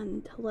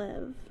sun to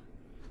live.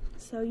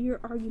 So your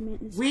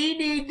argument is... We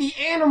need the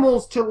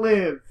animals to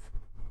live!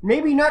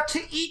 Maybe not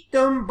to eat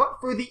them,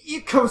 but for the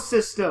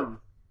ecosystem!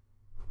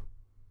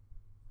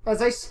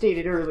 As I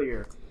stated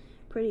earlier.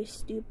 Pretty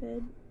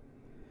stupid.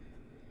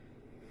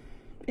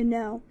 And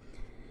no,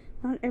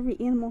 not every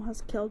animal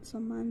has killed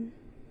someone.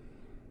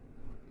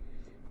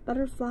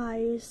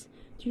 Butterflies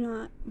do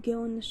not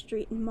go in the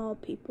street and maul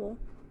people.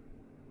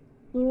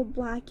 Little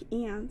black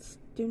ants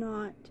do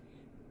not,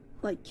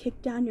 like,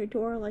 kick down your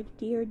door like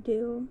deer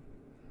do.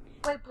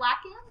 Wait, black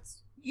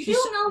ants? You do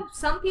know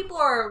some people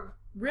are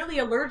really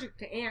allergic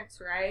to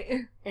ants,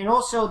 right? And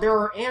also, there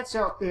are ants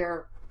out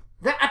there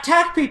that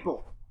attack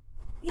people!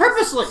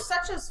 Purposely!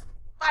 Such as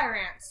fire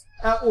ants.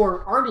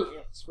 Or army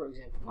ants, for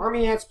example.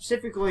 Army ants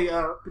specifically,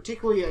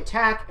 particularly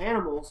attack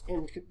animals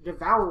and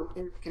devour.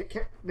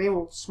 They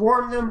will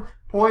swarm them,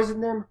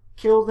 poison them,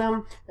 kill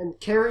them, and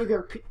carry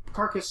their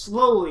carcass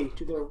slowly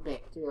to their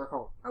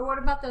home. Or what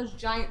about those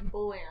giant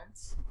bull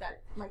ants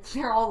that, like,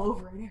 they're all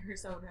over in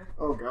Arizona?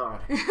 Oh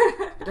God!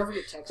 Don't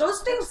forget Texas.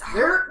 Those things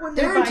hurt when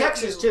they bite you. They're in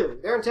Texas too.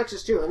 They're in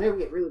Texas too, and they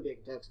get really big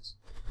in Texas.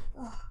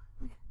 Oh,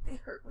 they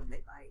hurt when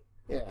they bite.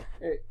 Yeah.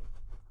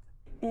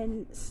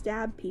 And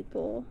stab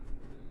people.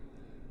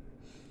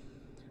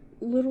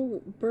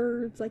 Little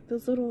birds, like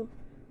those little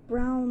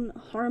brown,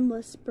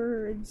 harmless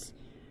birds,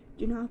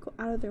 do not go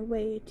out of their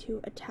way to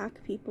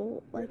attack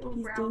people like little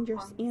these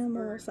dangerous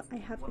animals that I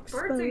have exposed.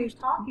 Birds are you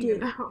talking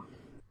about?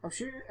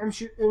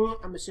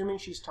 I'm assuming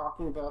she's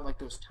talking about like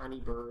those tiny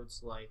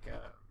birds, like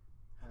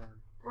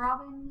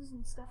robins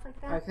and stuff like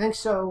that. I think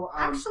so.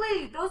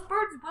 Actually, those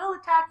birds will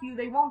attack you.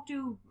 They won't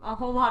do a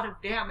whole lot of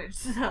damage,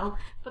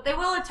 but they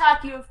will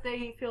attack you if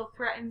they feel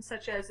threatened,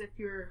 such as if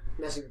you're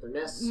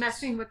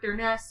messing with their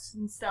nests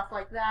and stuff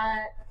like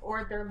that,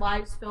 or their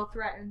lives feel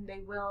threatened. They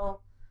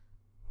will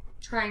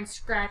try and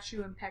scratch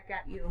you and peck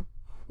at you.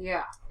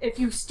 Yeah. If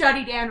you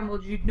studied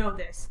animals, you'd know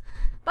this.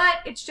 But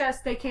it's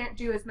just they can't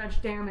do as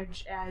much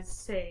damage as,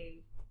 say,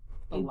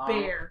 a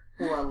bear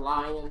or a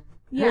lion.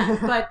 Yeah,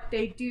 but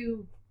they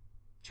do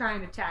try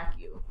and attack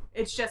you.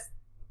 It's just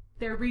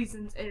their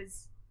reasons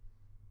is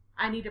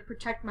I need to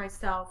protect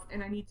myself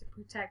and I need to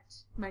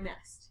protect my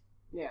nest.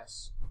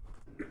 Yes.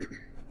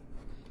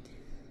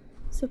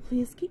 So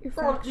please get your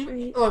facts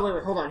straight. Oh,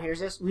 wait, hold on. Here's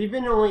this. We've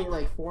been only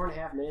like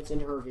 4.5 minutes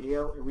into her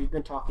video, and we've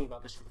been talking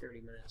about this for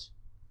 30 minutes.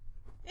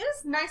 It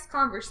is nice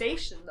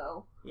conversation,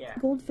 though. Yeah.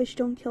 Goldfish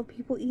don't kill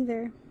people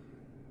either.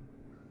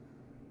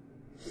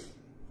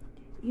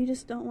 You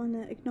just don't want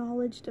to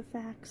acknowledge the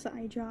facts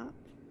I dropped.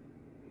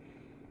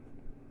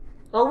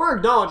 Oh, we're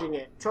acknowledging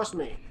it. Trust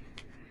me.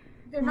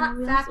 They're not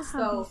we facts, also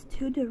have though. These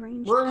two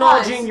deranged We're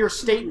acknowledging your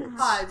statements.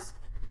 Pause.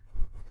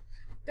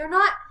 They're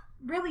not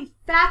really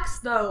facts,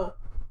 though.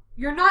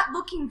 You're not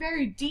looking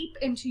very deep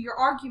into your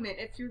argument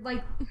if you're,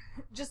 like,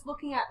 just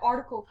looking at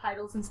article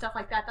titles and stuff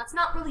like that. That's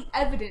not really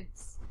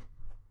evidence.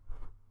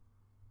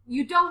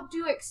 You don't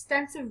do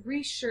extensive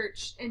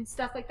research and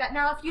stuff like that.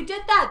 Now, if you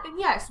did that, then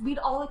yes, we'd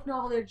all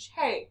acknowledge,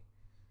 hey,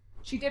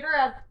 she did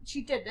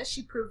this,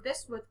 she proved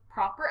this with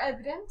proper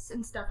evidence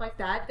and stuff like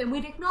that. Then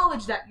we'd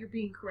acknowledge that you're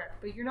being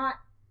correct. But you're not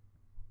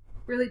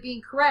really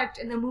being correct.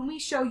 And then when we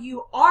show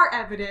you our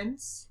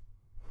evidence,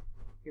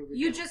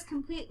 you just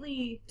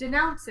completely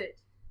denounce it.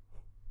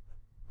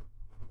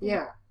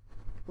 Yeah.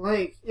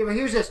 Like, yeah, but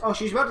here's this. Oh,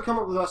 she's about to come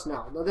up with us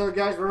now. No,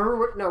 guys, remember,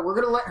 we're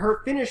going to let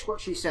her finish what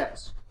she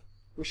says.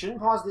 We shouldn't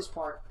pause this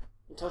part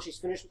until she's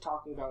finished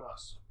talking about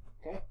us.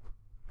 Okay?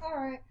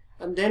 Alright.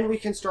 And then we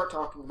can start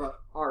talking about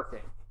our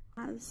thing.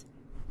 As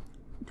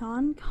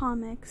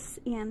DawnComics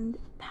and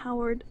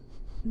Powdered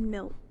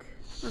Milk.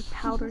 Or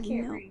Powdered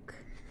Milk.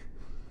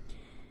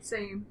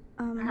 Same.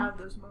 I have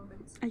those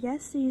moments. I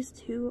guess these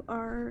two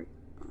are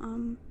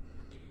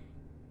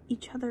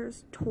each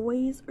other's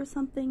toys or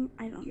something.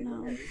 I don't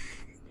know.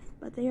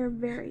 But they are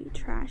very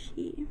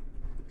trashy.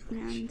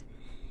 And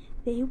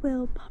they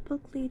will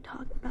publicly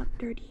talk about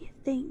dirty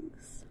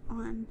things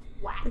on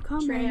the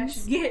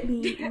comments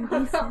being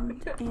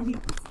indecent. And,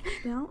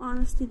 well,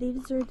 honestly, they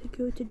deserve to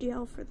go to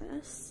jail for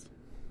this.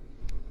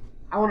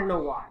 I want to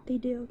know why. They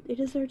do. They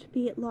deserve to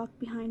be locked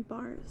behind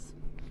bars.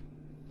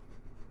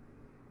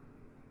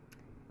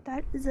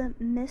 That is a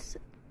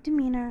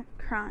misdemeanor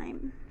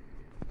crime.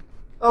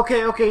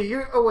 Okay,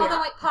 you're... Oh, wait. Hold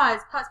on, wait,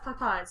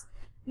 pause.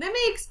 Let me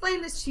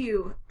explain this to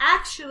you.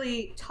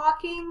 Actually,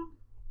 talking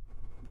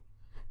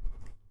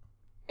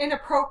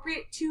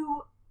inappropriate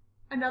to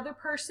another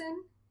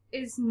person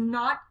is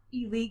not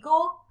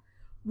illegal.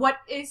 What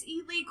is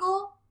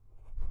illegal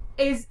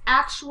is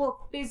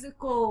actual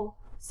physical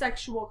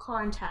sexual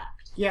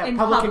contact. Yeah, in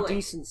public public.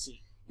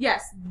 indecency.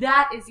 Yes,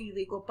 that is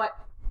illegal, but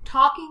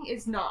talking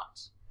is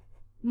not.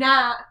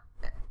 Now,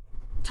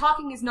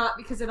 talking is not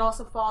because it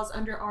also falls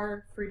under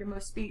our freedom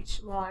of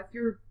speech law. If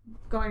you're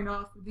going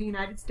off of the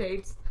United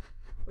States,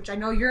 which I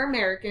know you're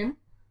American.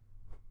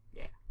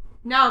 Yeah.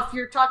 Now, if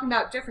you're talking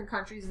about different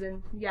countries,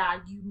 then yeah,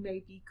 you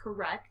may be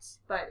correct,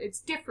 but it's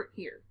different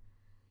here.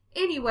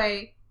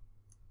 Anyway,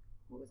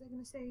 what was I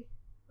going to say?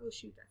 Oh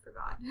shoot, I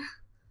forgot.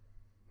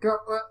 Go.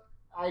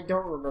 I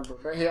don't remember,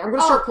 but hey, I'm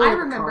going to start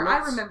playing the comments.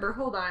 I remember.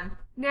 Hold on.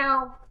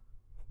 Now,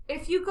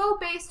 if you go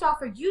based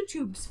off of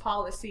YouTube's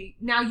policy,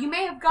 now you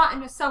may have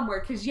gotten to somewhere,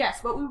 because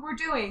yes, what we were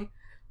doing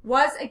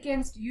was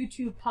against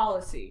YouTube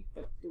policy.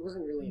 But it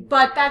wasn't really...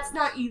 But that's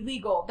not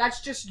illegal.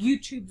 That's just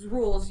YouTube's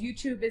rules.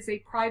 YouTube is a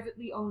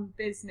privately owned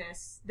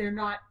business. They're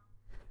not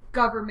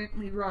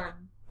governmentally run.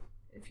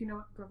 If you know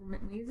what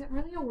governmentally isn't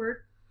really a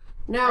word.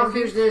 Now,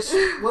 here's this.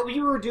 What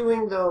we were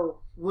doing, though,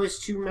 was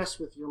to mess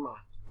with your mind.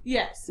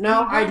 Yes.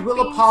 Now, I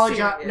will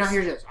apologize. Serious. Now,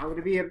 here's this. I'm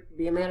going to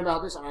be a man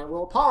about this, and I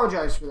will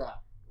apologize for that.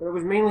 But it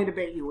was mainly to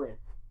bait you in.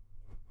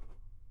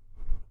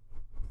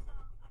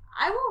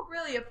 I won't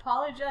really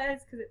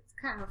apologize because it's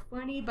kind of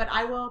funny, but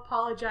I will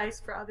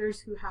apologize for others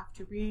who have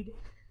to read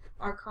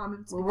our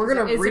comments. Well, we're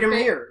going to read them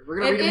here. We're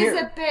going to read them here. It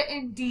is a bit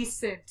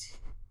indecent.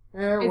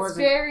 It's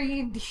very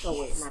indecent.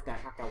 Oh, wait, not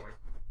that word.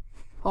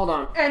 Hold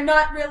on. And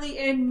not really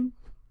in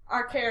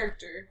our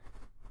character.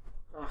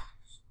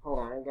 Hold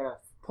on, I gotta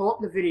pull up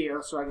the video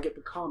so I can get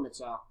the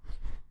comments out.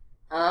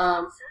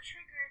 So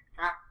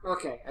triggered.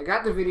 Okay, I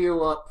got the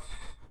video up.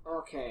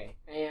 Okay,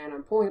 and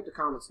I'm pulling up the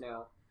comments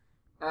now.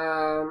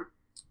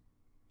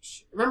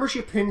 Remember,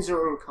 she pins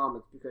her own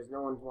comments because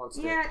no one wants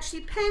to. Yeah, she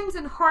pins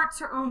and hearts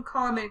her own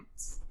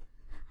comments.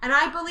 And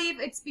I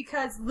believe it's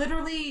because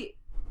literally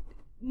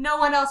no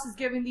one else is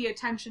giving the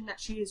attention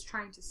that she is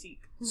trying to seek.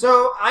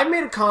 So, I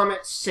made a comment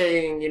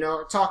saying,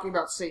 talking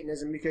about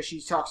Satanism because she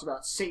talks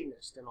about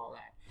Satanist and all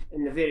that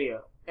in the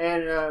video.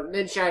 And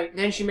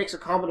then she makes a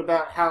comment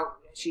about how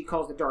she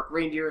calls the Dark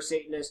Reindeer a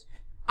Satanist.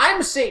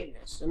 I'm a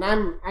Satanist, and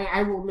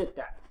I will admit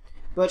that.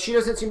 But she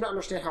doesn't seem to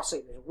understand how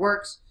Satanism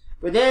works.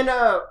 But then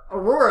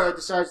Aurora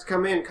decides to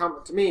come in and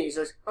comment to me.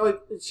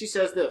 She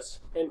says this,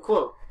 end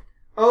quote,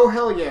 "Oh,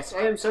 hell yes,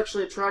 I am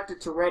sexually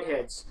attracted to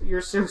redheads. You're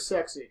so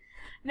sexy."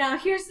 Now,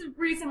 here's the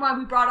reason why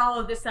we brought all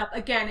of this up.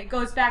 Again, it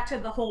goes back to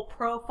the whole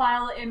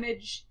profile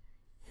image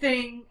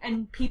thing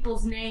and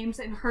people's names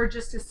and her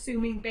just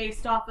assuming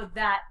based off of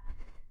that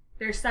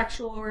their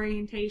sexual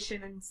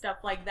orientation and stuff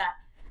like that.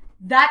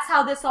 that's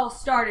how this all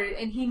started,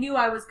 and he knew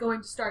I was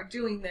going to start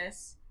doing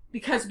this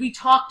because we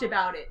talked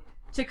about it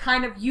to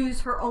kind of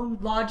use her own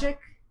logic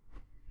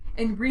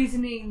and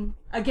reasoning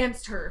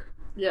against her.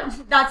 Yeah.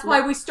 That's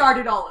why we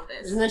started all of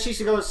this. And then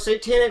she goes,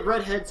 satanic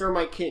redheads are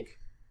my kink.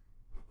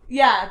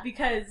 Yeah,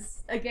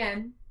 because,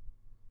 again,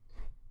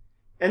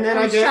 and then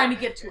I was trying to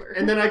get to her.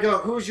 And then I go,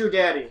 who's your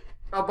daddy?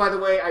 Oh, by the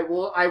way, I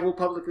will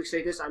publicly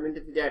say this, I'm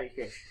into the daddy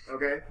kink,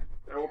 okay?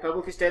 I will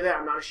publicly say that,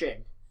 I'm not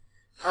ashamed.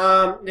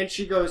 Then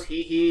she goes,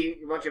 hee,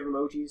 a bunch of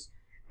emojis.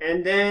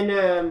 And then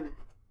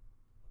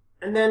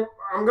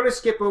I'm gonna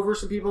skip over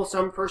some people.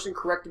 Some person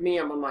corrected me,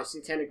 I'm on my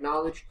satanic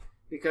knowledge.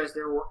 Because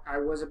I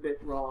was a bit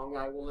wrong,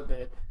 I will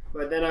admit.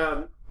 But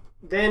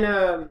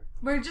then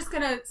we're just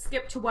gonna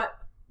skip to what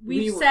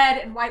we've said,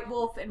 and White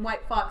Wolf and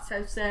White Fox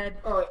have said.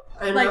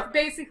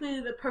 Basically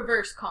the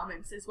perverse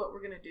comments is what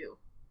we're gonna do.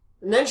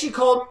 And then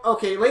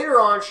later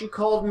on, she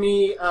called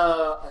me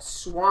a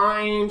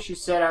swine. She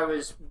said I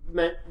was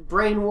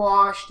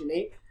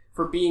brainwashed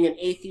for being an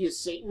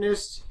atheist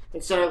Satanist,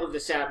 and said I lived a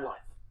sad life.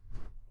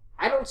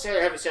 I don't say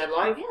I have a sad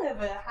life. You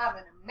have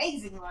an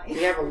amazing life.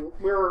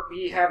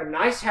 We have a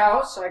nice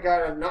house. I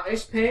got a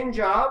nice paying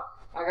job.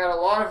 I got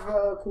a lot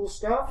of cool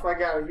stuff. I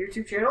got a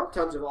YouTube channel,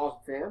 tons of awesome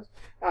fans.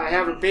 I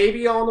have a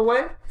baby on the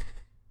way.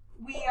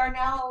 We are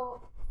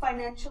now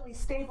financially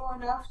stable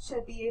enough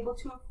to be able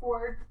to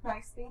afford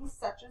nice things,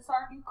 such as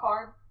our new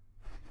car.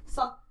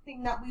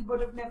 Something that we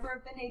would have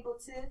never been able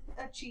to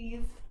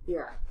achieve.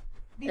 Yeah.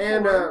 Before.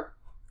 And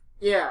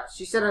yeah,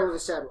 she said I live a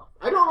sad life.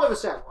 I don't live a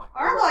sad life.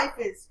 Our life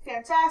is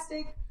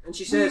fantastic. And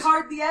she says... We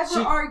hardly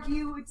ever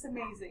argue. It's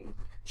amazing.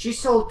 She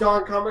told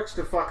DawnComics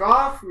to fuck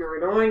off. You're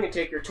annoying and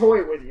take your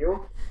toy with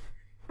you.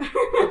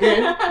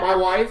 Again, my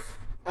wife.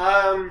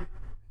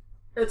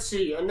 Let's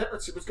see.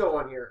 Let's go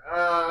on here.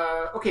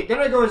 Okay, then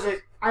I go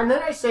and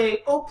then I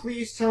say, oh,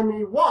 please tell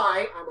me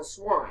why I'm a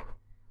swine.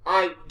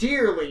 I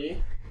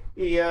dearly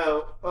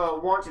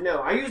want to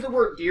know. I use the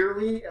word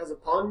dearly as a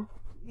pun.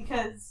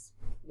 Because...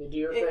 The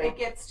deer thing. It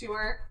gets to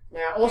her.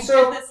 Now,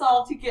 also, we did this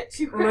all to get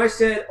to her. And I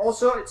said,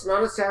 also, it's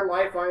not a sad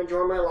life. I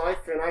enjoy my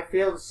life, and I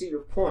fail to see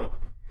your point.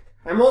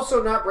 I'm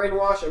also not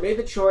brainwashed. I made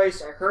the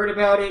choice. I heard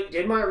about it,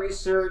 did my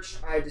research.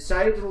 I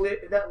decided to live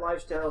that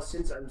lifestyle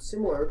since I'm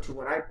similar to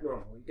what I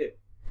normally do.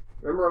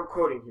 Remember, I'm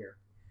quoting here.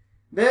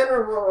 Then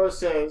Aurora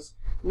says,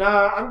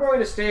 nah, I'm going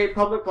to stay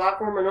public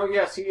platform, and oh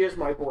yes, he is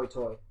my boy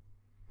toy.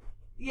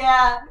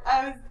 Yeah,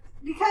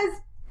 because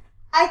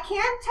I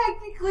can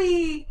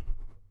technically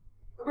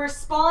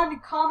respond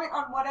and comment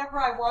on whatever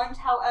I want.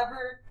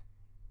 However,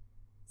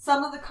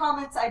 some of the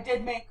comments I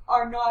did make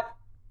are not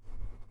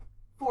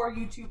for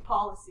YouTube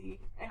policy,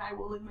 and I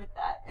will admit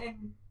that.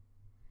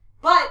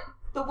 But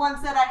the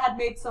ones that I had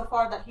made so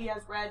far that he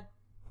has read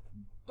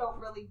don't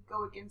really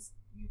go against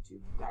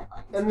YouTube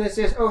guidelines. And this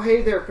says, oh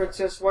hey there,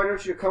 princess, why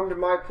don't you come to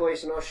my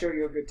place and I'll show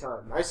you a good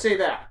time. I say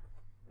that.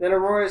 Then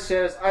Aurora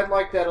says, I'd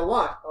like that a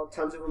lot. Oh,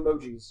 tons of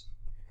emojis.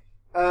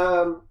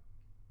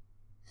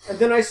 And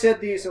then I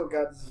said these. Oh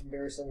God, this is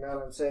embarrassing now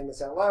that I'm saying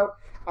this out loud.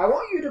 I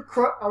want you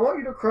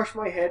to crush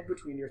my head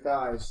between your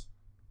thighs.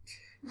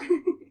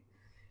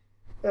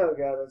 Oh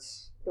God,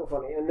 that's so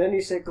funny. And then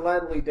you say,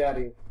 gladly,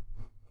 daddy.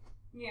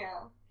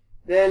 Yeah.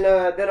 Then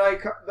I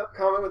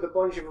comment with a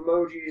bunch of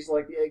emojis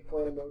like the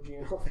eggplant emoji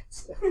and all that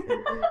stuff.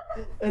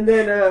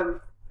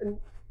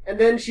 and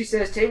then she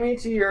says, take me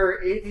to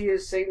your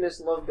atheist Satanist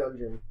love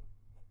dungeon.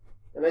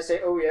 And I say,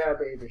 oh yeah,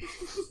 baby.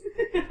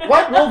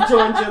 White Wolf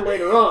joins in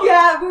later on.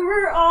 Yeah, we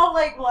were all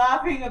like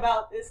laughing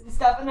about this and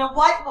stuff, and then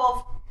White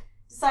Wolf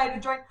decided to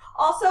join.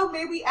 Also,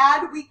 may we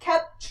add, we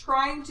kept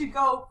trying to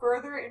go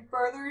further and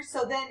further,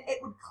 so then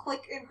it would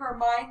click in her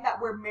mind that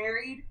we're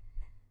married,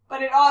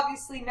 but it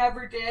obviously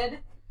never did.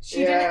 She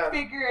didn't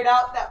figure it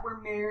out that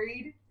we're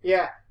married.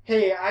 Yeah.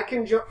 Hey, I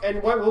can join.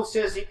 And White Wolf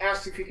says he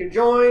asked if he can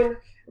join,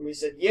 and we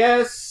said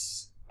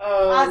yes.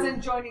 As in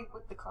joining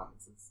with the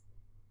comments.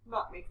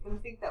 Not make them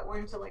think that we're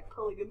into like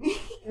polygamy.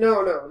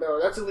 No,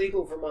 that's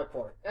illegal from my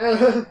point.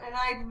 And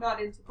I'm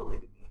not into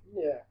polygamy.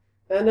 Yeah.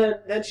 And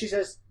then she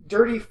says,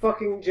 dirty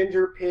fucking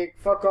ginger pig,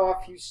 fuck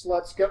off, you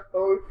sluts,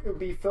 go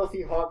be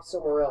filthy hog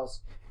somewhere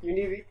else.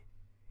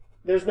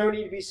 There's no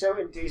need to be so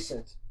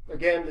indecent.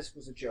 Again, this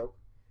was a joke.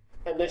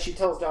 And then she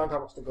tells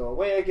DawnComics to go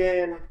away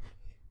again.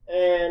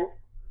 And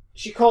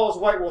she calls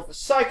White Wolf a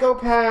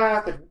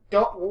psychopath, a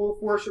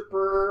wolf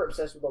worshiper,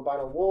 obsessed with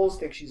albino wolves,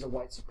 thinks she's a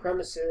white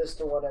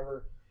supremacist or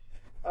whatever.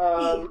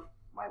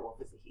 White Wolf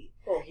is a he.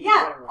 Oh, he.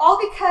 Yeah, all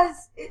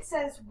because it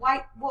says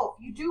White Wolf.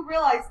 You do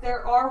realize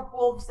there are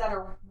wolves that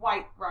are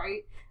white,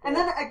 right? And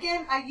then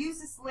again, I use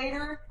this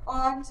later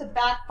on to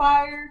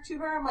backfire to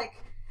her. I'm like,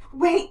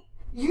 wait,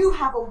 you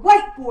have a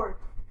whiteboard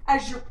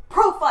as your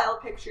profile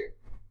picture.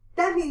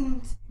 That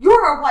means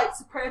you're a white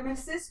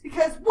supremacist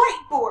because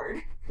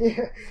whiteboard.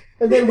 Yeah.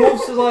 And then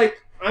Wolf's is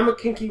like, I'm a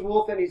kinky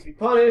wolf that needs to be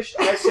punished.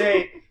 I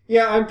say,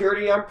 yeah, I'm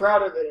dirty. I'm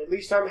proud of it. At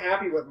least I'm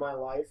happy with my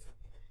life.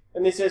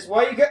 And they says,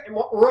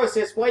 Aurora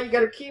says, why you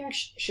got a king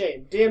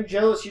shame? Damn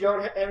jealous you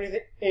don't have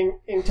anything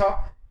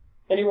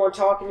anyone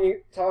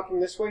talking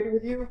this way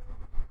with you.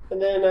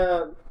 And then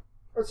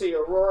let's see.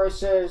 Aurora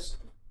says,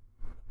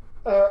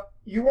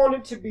 "You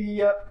wanted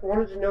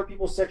to know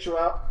people's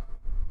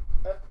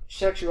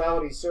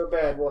sexuality so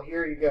bad. Well,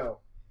 here you go."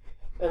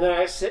 And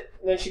then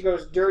then she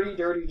goes, "Dirty,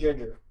 dirty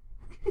ginger."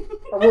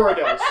 Aurora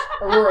does.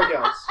 Aurora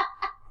does.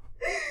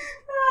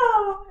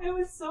 Oh, it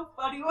was so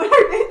funny when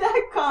I made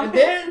that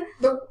comment.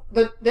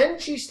 And then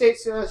she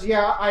states to us,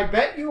 "Yeah, I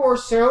bet you are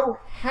so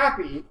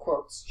happy,"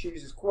 quotes, she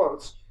uses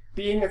quotes,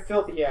 "being a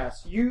filthy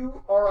ass.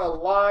 You are a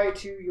lie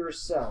to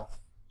yourself."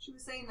 She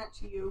was saying that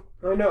to you.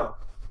 I know.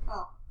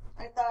 Oh,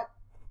 I thought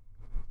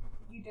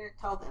you didn't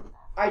tell them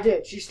that. I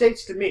did. She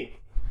states to me.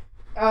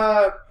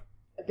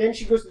 Then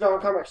she goes to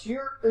DawnComics.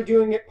 "You're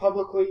doing it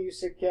publicly, you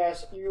sick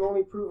ass. You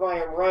only prove I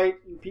am right.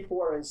 You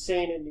people are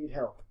insane and need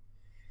help.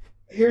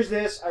 Here's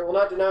this. I will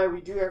not deny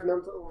we do have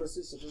mental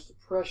illnesses such as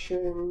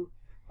depression.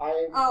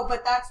 Oh,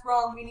 but that's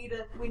wrong. We need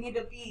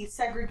to be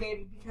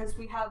segregated because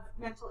we have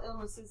mental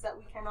illnesses that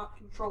we cannot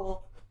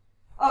control.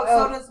 Oh,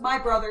 so does my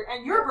brother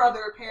and your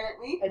brother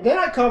apparently." And then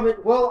I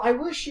comment, "Well, I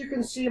wish you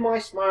can see my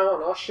smile,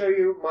 and I'll show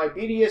you my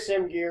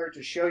BDSM gear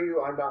to show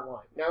you I'm not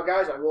lying." Now,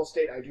 guys, I will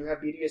state I do have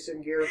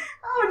BDSM gear.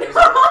 Oh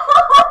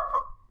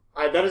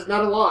no! That is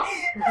not a lie.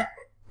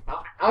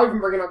 I'll even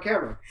bring it on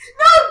camera.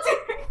 No,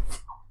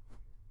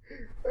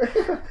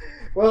 dude!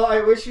 Well,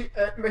 I wish you.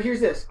 But here's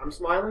this. I'm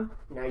smiling.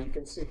 Now you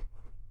can see.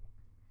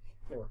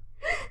 Anyway.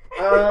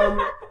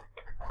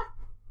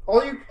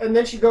 And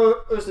then she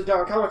goes to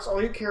DawnComics.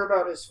 "All you care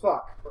about is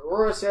fuck."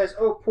 Aurora says,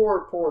 "Oh,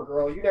 poor, poor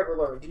girl. You never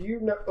learn. Do you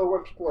know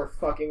when people are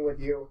fucking with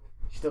you?"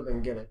 She still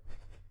didn't get it.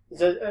 He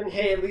says, "And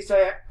hey, at least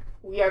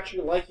we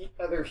actually like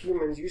other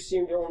humans. You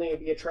seem to only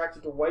be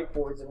attracted to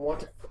whiteboards and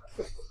want to fuck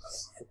them."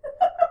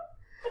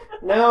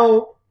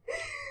 Now,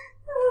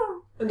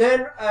 and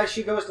then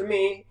she goes to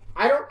me.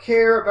 "I don't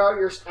care about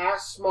your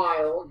ass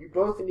smile. You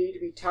both need to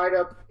be tied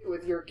up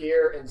with your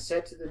gear and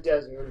sent to the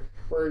desert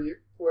where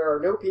are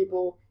no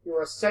people. You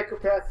are a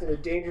psychopath and a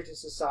danger to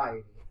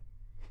society."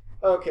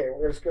 Okay,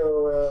 we're going to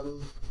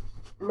go...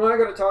 I'm not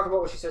going to talk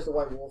about what she says to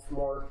White Wolf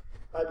more.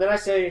 Then I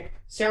say,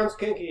 "Sounds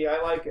kinky.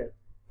 I like it."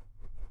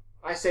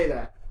 I say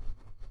that.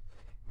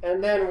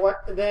 And then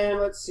what? Then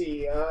let's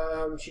see.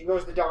 She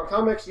goes to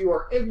DawnComics. "You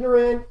are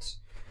ignorant."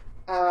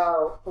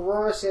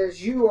 Aurora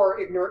says, "You are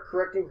ignorant,"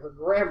 correcting her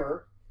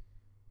grammar.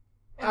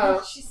 And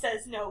then she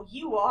says, "No,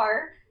 you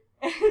are."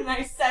 And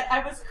I said,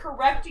 "I was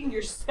correcting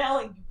your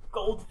spelling, you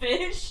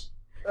goldfish."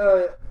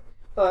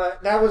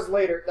 That was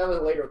later. That was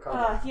a later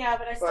comment. Yeah,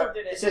 but I still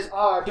did it. It says,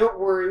 "Don't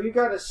worry. You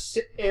got to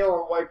sit ale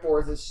on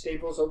whiteboards as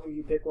staples. Hopefully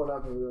you pick one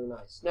up. They're really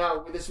nice."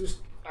 Now, this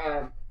was...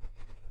 and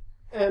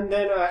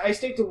then I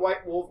state to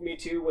White Wolf me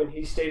too when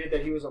he stated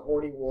that he was a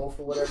horny wolf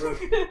or whatever.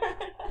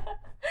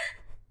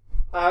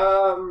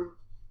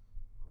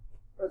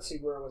 Let's see,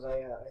 where was I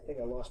at? I think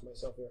I lost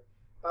myself here.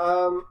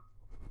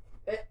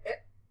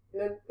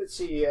 Then, let's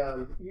see,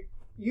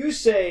 you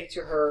say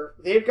to her,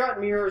 "They've got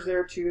mirrors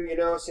there too,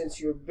 since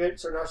your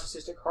bits are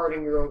narcissistic,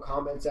 hearting your own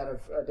comments out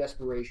of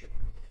desperation."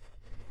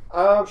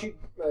 She,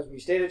 as we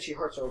stated, she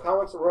hearts her own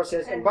comments. Aurora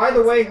says, "And by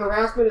the way,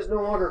 harassment is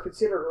no longer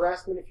considered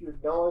harassment if you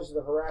acknowledge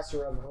the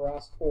harasser of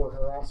harassed or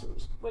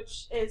harassers."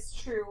 Which is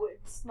true.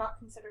 It's not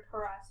considered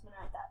harassment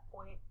at that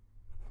point.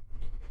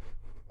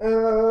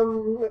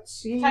 Let's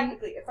see.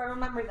 Technically, if I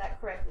remember that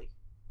correctly.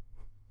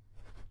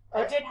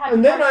 I did have.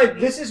 And then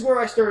this is where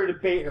I started to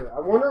bait her. I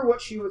wonder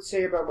what she would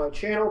say about my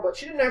channel, but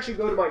she didn't actually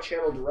go to my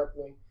channel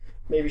directly.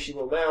 Maybe she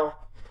will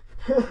now.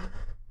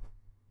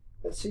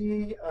 Let's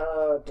see,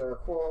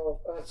 Dark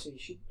Wolf. Let's see.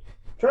 She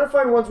trying to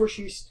find ones where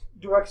she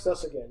directs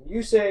us again.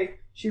 You say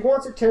she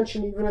wants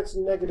attention, even if it's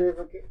negative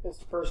against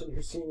the person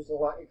who seems to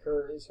like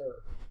her is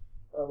her.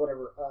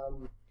 Whatever.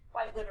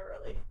 Quite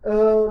literally.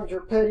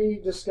 You're petty,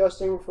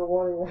 disgusting for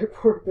wanting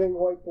whiteboard, being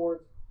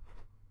whiteboard.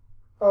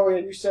 Oh, yeah,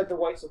 you said the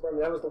white supremacist.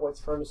 That was the white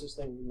supremacist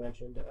thing you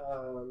mentioned.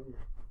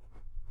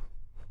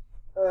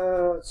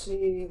 Let's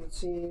see.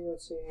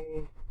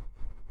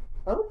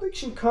 I don't think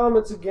she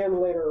comments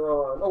again later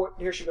on. Oh,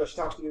 here she goes. She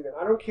talks to you again.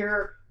 "I don't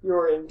care.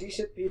 You're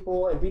indecent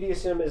people, and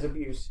BDSM is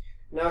abuse."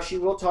 Now, she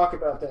will talk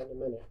about that in a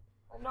minute.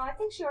 No, I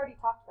think she already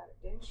talked about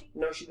it, didn't she?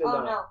 No, she did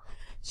not. Oh, no.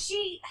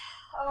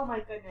 Oh,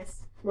 my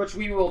goodness. Which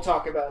we will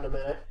talk about in a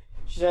minute.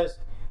 She says,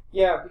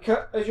 "Yeah,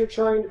 because you're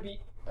trying to be...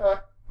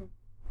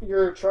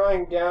 you're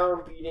trying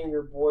down beating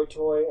your boy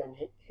toy, and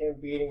him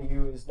beating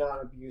you is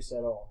not abuse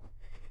at all.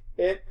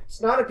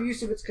 It's not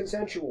abuse if it's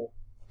consensual."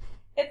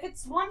 If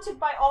it's wanted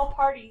by all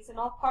parties, and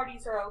all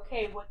parties are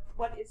okay with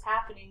what is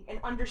happening, and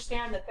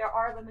understand that there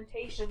are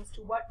limitations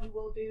to what you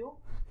will do...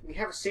 We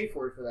have a safe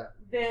word for that.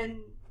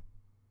 Then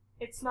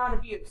it's not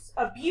abuse.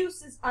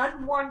 Abuse is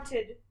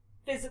unwanted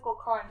physical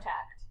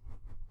contact.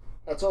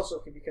 That's also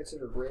can be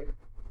considered rape.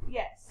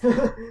 Yes.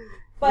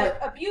 But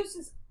abuse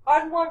is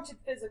unwanted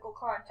physical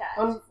contact.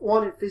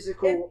 Unwanted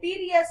physical... If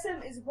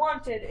BDSM is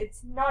wanted,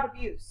 it's not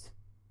abuse.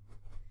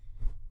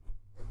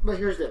 But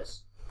here's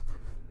this.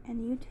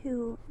 And you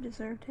too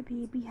deserve to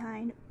be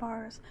behind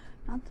bars,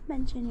 not to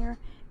mention your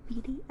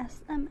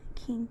BDSM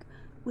kink,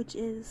 which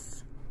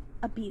is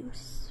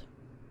abuse.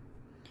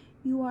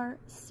 You are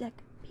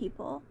sick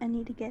people and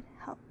need to get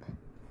help.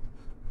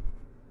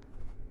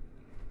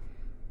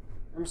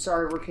 I'm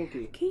sorry, we're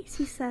kinky.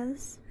 Casey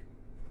says,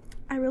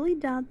 I really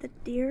doubt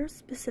that deer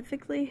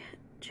specifically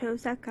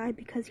chose that guy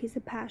because he's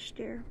a pasture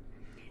deer.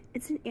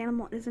 It's an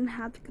animal that doesn't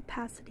have the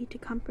capacity to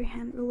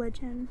comprehend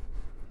religion.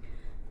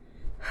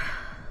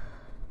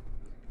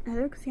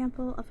 Another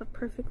example of a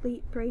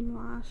perfectly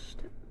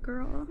brainwashed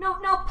girl. No,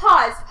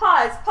 pause.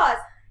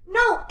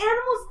 No,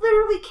 animals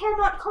literally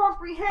cannot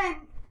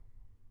comprehend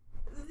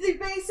the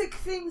basic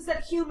things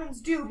that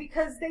humans do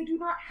because they do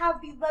not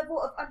have the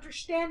level of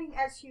understanding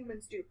as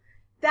humans do.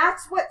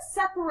 That's what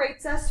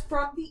separates us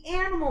from the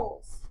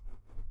animals.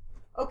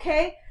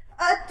 Okay?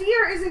 A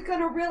deer isn't going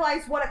to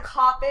realize what a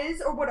cop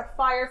is, or what a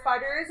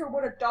firefighter is, or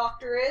what a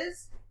doctor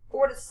is,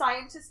 or what a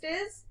scientist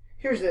is.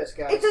 Here's this,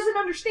 guys. It doesn't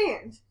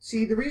understand.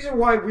 See, the reason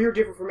why we're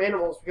different from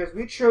animals is because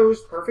we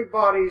chose perfect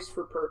bodies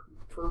for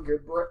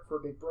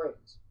big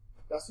brains.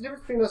 That's the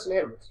difference between us and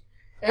animals.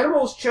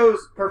 Animals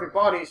chose perfect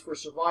bodies for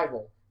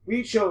survival.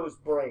 We chose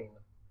brain.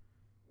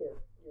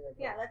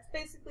 Yeah, that's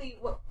basically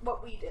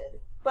what we did.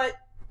 But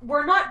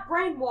we're not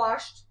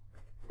brainwashed.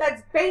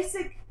 That's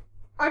basic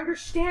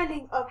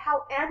understanding of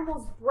how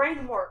animals'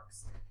 brain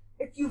works.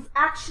 If you've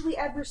actually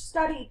ever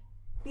studied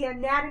the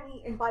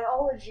anatomy and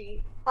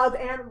biology of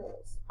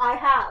animals. I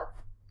have.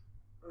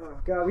 Oh,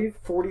 God,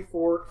 we've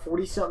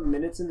 40-something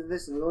minutes into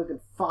this, and we've only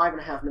been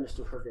 5.5 minutes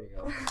to her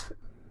video.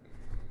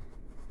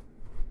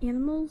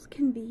 Animals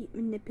can be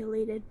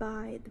manipulated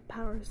by the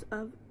powers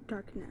of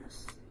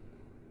darkness.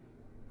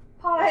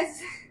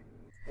 Pause.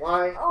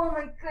 Why? Oh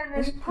my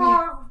goodness,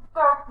 power of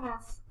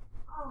darkness.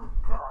 Oh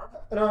God.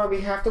 No, we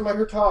have to let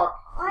her talk.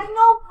 I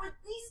know, but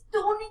these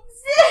don't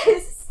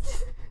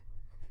exist.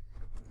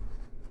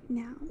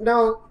 Now.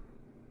 No.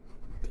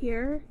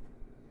 Deer.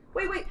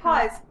 Wait,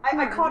 pause.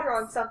 I caught her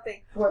on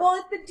something. What? Well,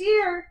 if the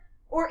deer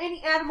or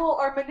any animal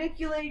are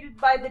manipulated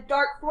by the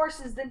dark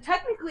forces, then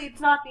technically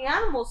it's not the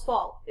animal's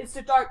fault. It's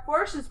the dark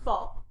forces'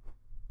 fault.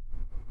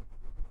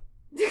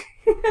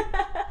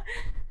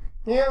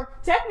 Yeah.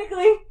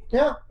 Technically.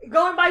 Yeah.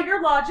 Going by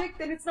your logic,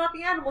 then it's not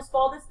the animal's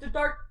fault, it's the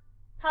dark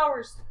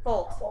power's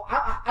fault. Well,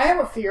 I have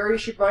a theory.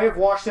 She might have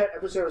watched that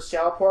episode of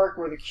South Park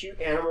where the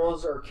cute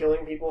animals are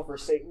killing people for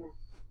Satan.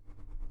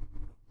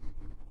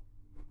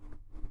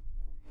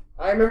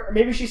 I remember,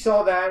 maybe she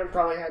saw that and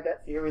probably had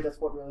that theory that's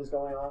what really is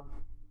going on.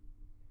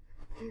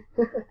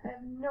 I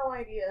have no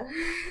idea.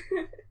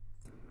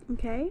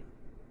 Okay.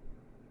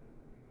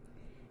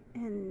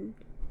 And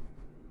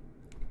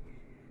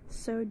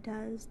so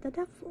does the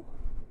devil,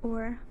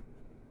 or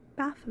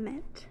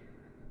Baphomet.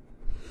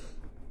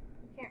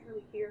 I can't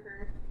really hear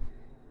her.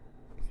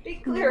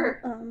 Speak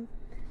clearer.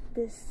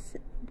 This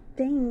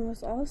thing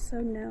was also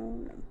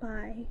known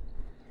by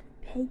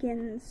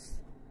pagans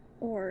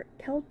or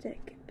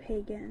Celtic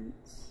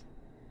pagans.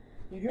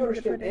 You do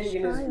understand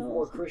paganism is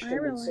more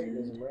Christian than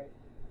Satanism, right?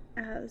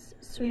 As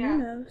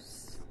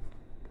Cernunnos.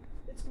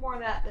 Yeah. It's more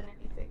that than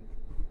anything.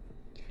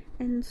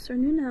 And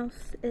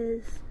Cernunnos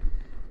is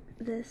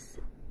this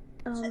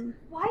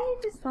why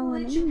does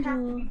fallen religion have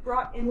to angel be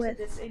brought into with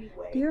this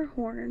anyway? deer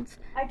horns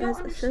I don't is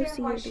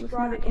understand why she associated with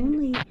brought not it into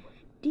only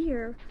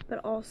deer but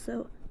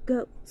also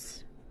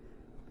goats.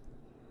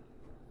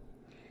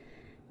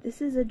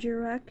 This is a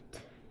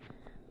direct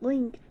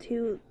link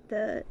to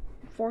the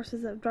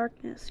forces of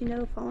darkness, you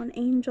know, fallen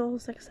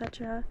angels,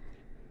 etc.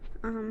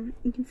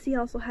 You can see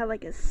also how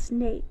like a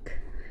snake,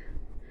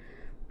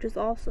 which is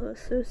also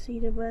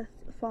associated with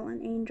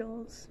fallen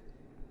angels.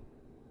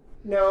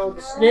 No,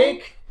 the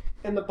snake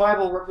in the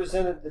Bible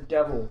represented the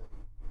devil.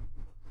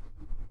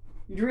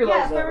 You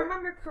realize that? Yeah, if I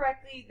remember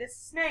correctly, the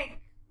snake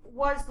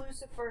was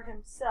Lucifer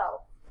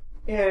himself.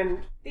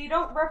 And they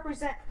don't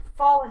represent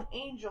fallen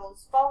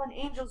angels. Fallen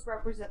angels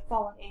represent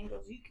fallen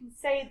angels. You can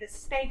say the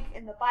snake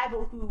in the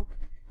Bible who...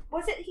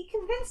 Was it he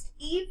convinced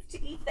Eve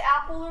to eat the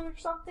apple or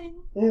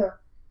something? Yeah.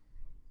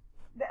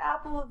 The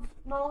apple of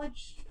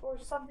knowledge or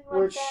something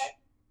like that?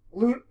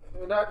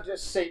 Not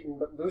just Satan,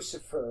 but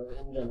Lucifer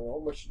in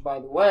general, which, by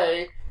the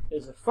way,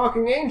 is a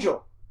fucking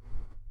angel.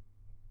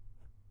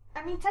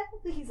 I mean,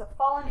 technically he's a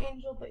fallen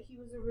angel, but he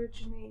was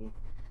originally...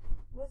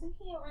 Wasn't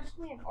he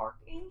originally an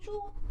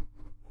archangel?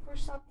 Or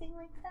something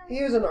like that? He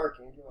is an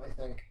archangel, I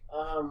think.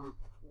 Along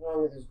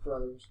with his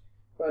brothers.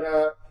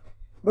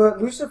 But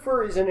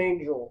Lucifer is an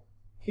angel.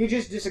 He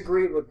just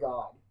disagreed with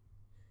God.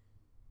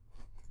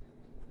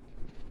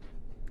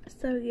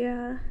 So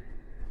yeah,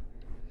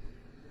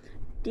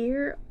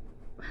 deer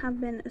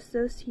have been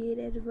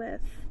associated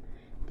with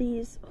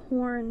these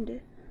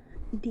horned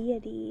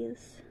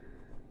deities.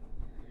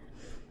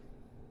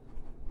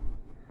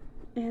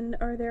 And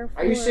are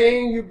therefore... Are you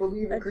saying you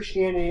believe in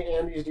Christianity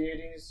and these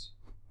deities?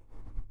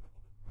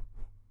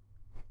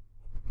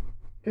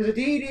 Because a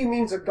deity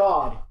means a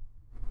god.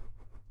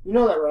 You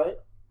know that, right?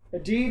 A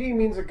deity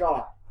means a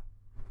god.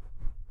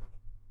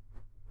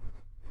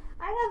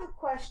 I have a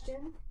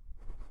question.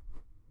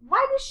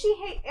 Why does she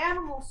hate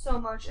animals so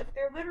much if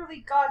they're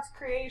literally God's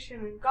creation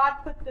and God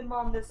put them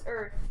on this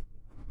earth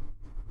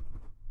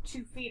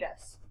to feed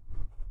us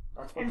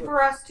and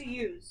for us to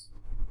use?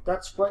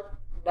 That's what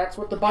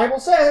the Bible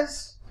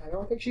says. I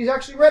don't think she's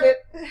actually read it.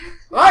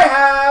 I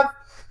have.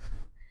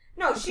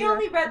 No, she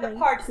only read the link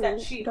parts to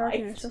that she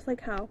darkness, liked. just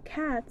like how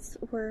cats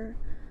were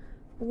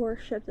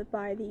worshipped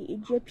by the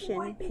Egyptian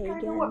I think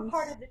pagans. I know what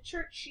part of the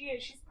church she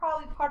is. She's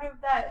probably part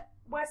of that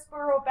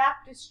Westboro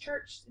Baptist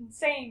Church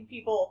insane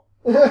people.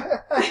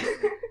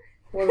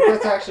 Well,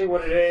 that's actually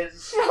what it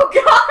is. Oh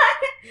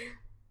God!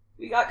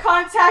 We got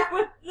contact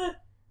with the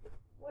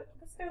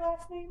what's their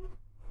last name?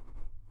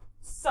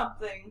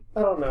 Something.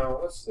 I don't know.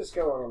 Let's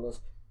go on this.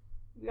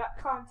 We got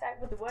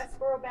contact with the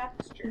Westboro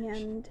Baptist Church.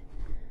 And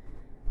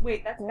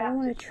wait, that's I Baptist.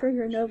 want to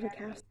trigger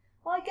Novacast.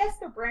 Well, I guess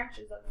they're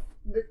branches of.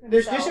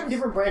 There's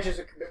different branches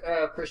of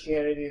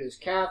Christianity. There's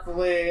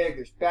Catholic,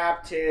 there's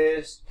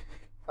Baptist.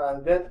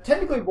 Then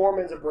technically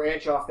Mormon's a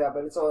branch off that,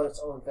 but it's on its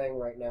own thing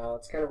right now.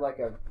 It's kind of like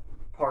a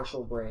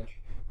partial branch.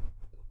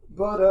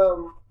 But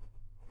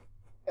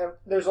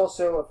there's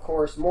also, of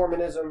course,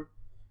 Mormonism.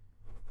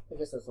 I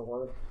guess that's the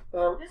word.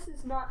 This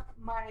is not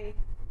my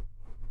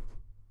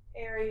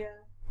area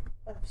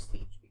of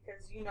speech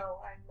because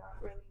I'm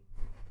not really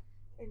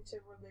into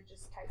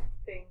religious type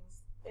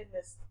things in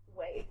this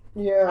way.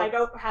 Yeah. I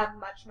don't have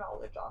much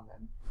knowledge on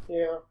them.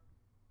 Yeah.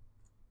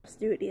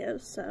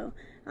 Studios, so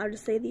I'll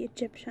just say the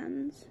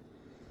Egyptians.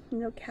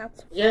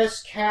 Cats.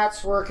 Yes,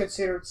 cats were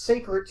considered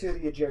sacred to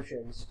the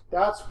Egyptians.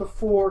 That's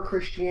before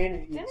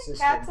Christianity Didn't existed.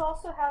 cats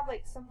also have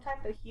some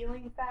type of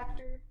healing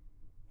factor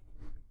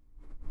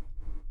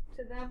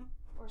to them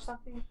or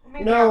something?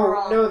 Maybe I'm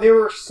wrong. No, they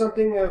were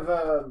something of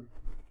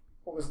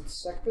what was it,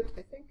 Sekhmet?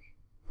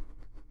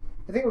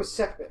 I think it was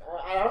Sekhmet.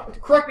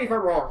 Correct me if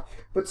I'm wrong,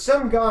 but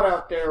some god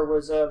out there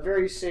was a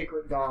very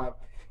sacred god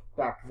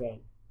back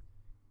then.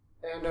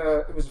 And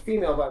it was a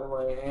female, by the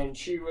way, and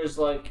she was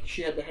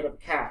she had the head of a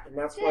cat, and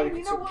that's why they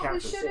considered cats what we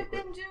as should have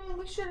sacred. been doing?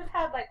 We should have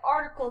had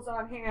articles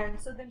on hand.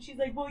 So then she's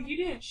like, "Well, you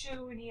didn't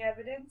show any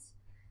evidence."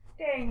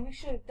 Dang, we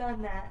should have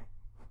done that.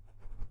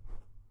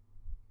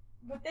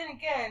 But then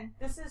again,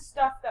 this is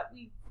stuff that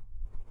we've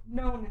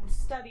known and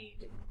studied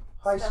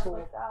and stuff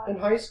like that. In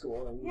high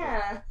school. And,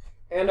 yeah.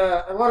 And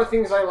a lot of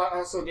things I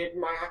also did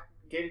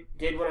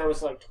did when I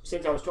was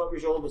since I was 12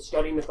 years old was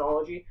study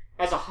mythology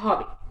as a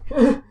hobby.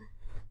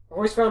 I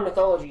always found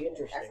mythology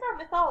interesting. That's not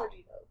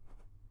mythology, though.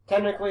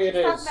 Technically, it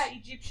is. It's talking about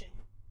Egyptian.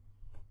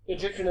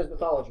 Egyptian is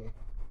mythology.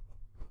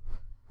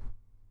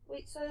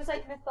 Wait, so is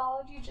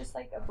mythology just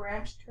a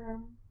branch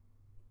term?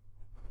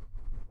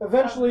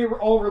 Eventually,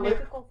 all religion.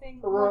 Mythical thing.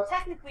 Well,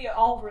 technically,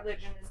 all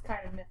religion is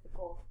kind of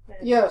mythical.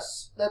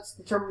 Yes, that's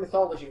the term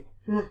mythology.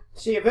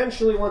 See,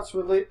 eventually,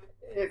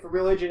 if a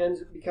religion ends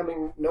up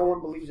becoming, no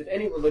one believes in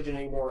any religion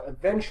anymore.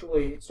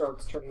 Eventually, it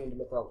starts turning into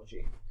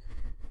mythology.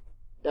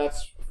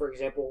 That's, for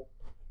example,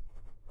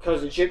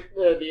 because the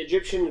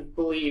Egyptians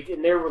believed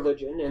in their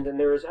religion, and then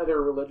there is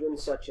other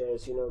religions such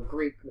as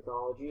Greek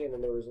mythology, and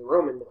then there was the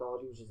Roman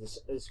mythology,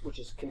 which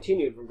is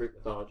continued from Greek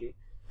mythology.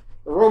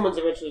 The Romans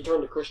eventually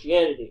turned to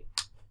Christianity.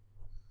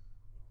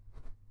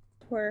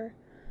 Were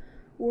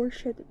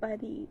worshipped by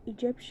the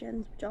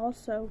Egyptians, which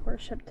also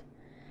worshipped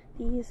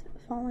these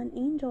fallen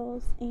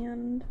angels,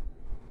 and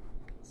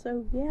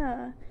so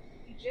yeah.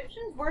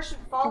 Egyptians worship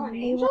fallen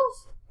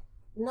angels?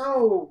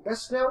 No,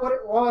 that's not what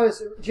it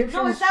was. Egyptians.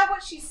 No, is that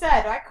what she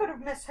said? I could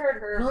have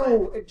misheard her.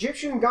 No,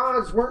 Egyptian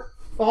gods weren't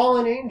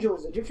fallen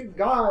angels. Egyptian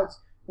gods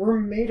were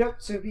made up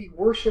to be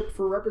worshipped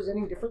for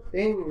representing different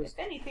things. If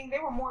anything, they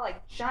were more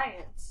like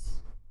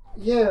giants.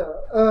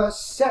 Yeah,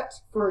 Set,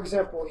 for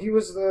example, he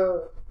was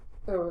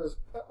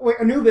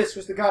Anubis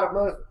was the god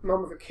of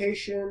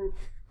mummification.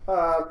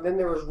 Then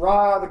there was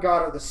Ra, the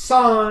god of the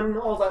sun,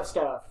 all that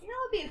stuff. It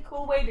would be a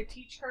cool way to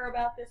teach her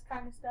about this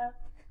kind of stuff.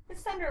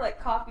 Let's send her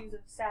copies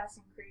of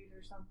Assassin's Creed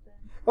or something.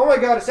 Oh my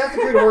god,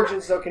 Assassin's Creed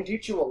Origins though can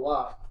teach you a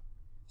lot.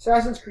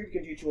 Assassin's Creed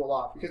can teach you a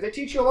lot because they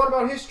teach you a lot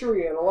about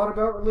history and a lot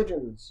about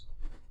religions.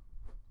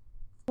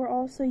 Were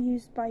also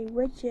used by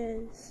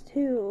witches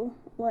too,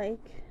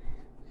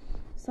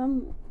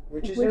 some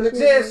witches don't don't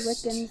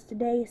exist. Wiccans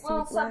today see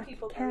Well, some black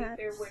people cats. believe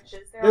they're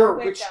witches. There are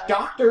witch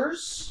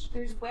doctors.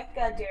 There's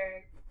Wicca,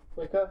 Derek.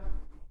 Wicca?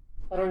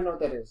 I don't even know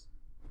what that is.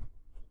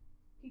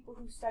 People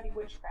who study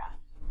witchcraft.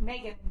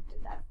 Megan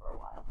did that for a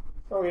while.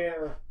 Oh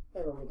yeah, I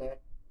remember that.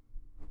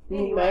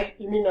 Anyway.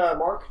 You mean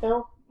Mark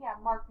now? Yeah,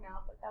 Mark now,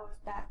 but that was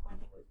back when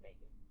he was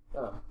Megan.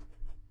 Oh.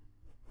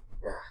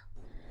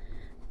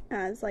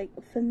 As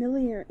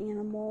familiar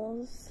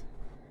animals.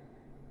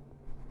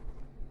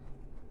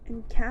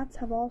 And cats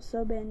have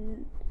also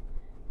been,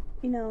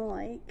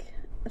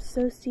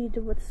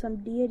 associated with some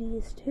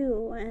deities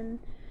too, and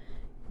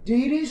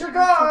deities are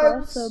cats have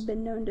gods! also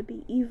been known to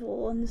be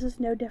evil, and this is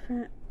no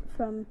different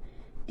from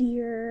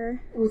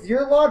deer. With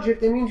your logic,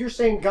 that means you're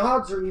saying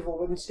gods are evil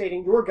when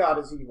stating your god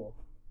is evil.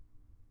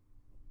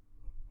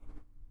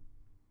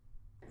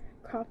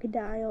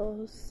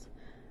 Crocodiles,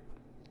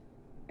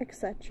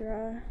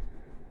 etc.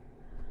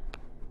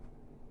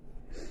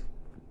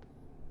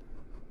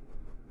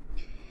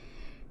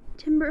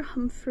 Timber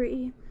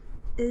Humphrey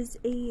is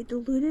a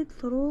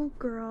deluded little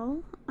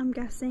girl, I'm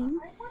guessing.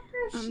 I wonder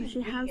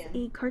She has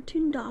a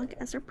cartoon dog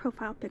as her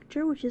profile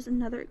picture, which is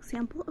another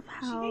example of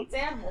how she hates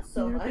animals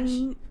so they're much.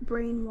 being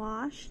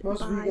brainwashed Most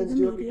by vegans the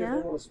do it because media.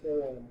 they want to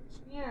spare animals.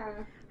 Yeah.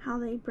 How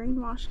they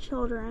brainwash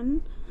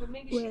children But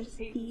maybe she with just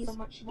hates these them so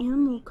much she won't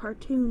animal eat.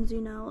 cartoons,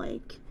 you know,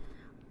 like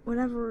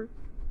whatever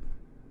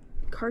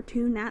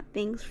cartoon that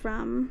thing's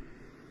from.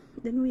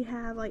 Then we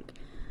have like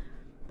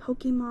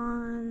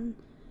Pokemon,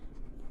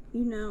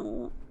 you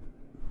know,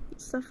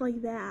 stuff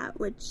like that,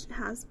 which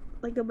has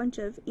like a bunch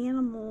of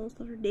animals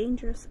that are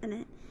dangerous in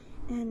it,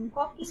 and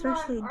Pokemon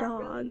especially aren't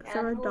really dogs.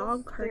 There are animals,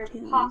 dog they're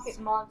cartoons. pocket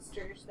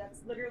monsters.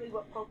 That's literally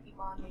what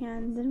Pokemon means.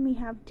 And then we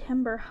have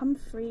Timber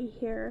Humphrey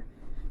here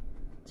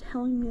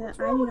telling me that What's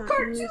I wrong do with not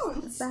use the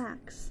cartoons?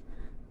 facts,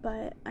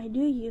 but I do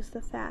use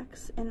the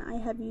facts, and I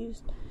have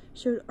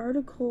showed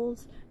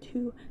articles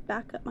to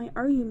back up my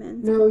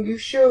arguments. No, you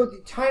showed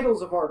the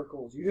titles of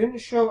articles. You didn't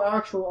show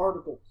actual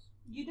articles.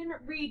 You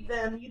didn't read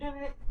them. You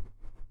didn't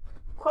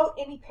quote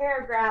any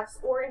paragraphs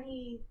or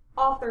any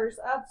authors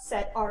of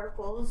said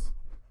articles.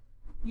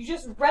 You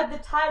just read the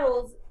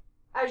titles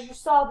as you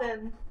saw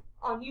them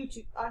on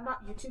YouTube.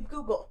 Not YouTube,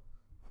 Google.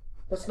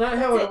 That's not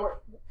how That's it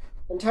works.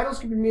 And titles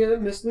can be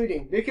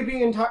misleading. They could be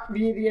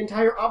the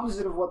entire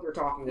opposite of what they're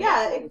talking about.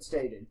 Yeah, It's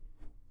stated.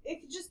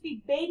 It could just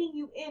be baiting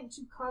you in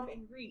to come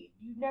and read.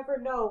 You never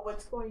know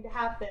what's going to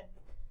happen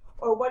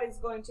or what is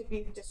going to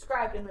be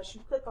described unless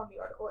you click on the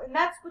article. And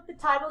that's what the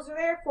titles are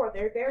there for.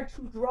 They're there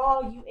to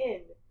draw you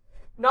in,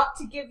 not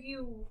to give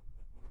you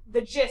the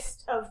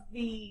gist of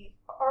the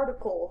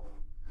article.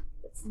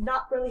 It's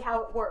not really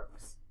how it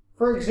works.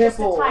 For It's just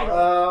a example,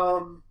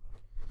 title.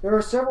 there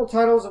are several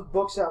titles of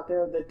books out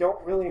there that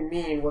don't really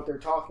mean what they're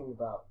talking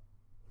about.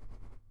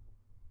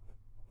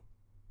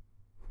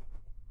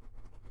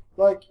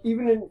 Like,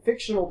 even in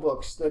fictional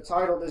books, the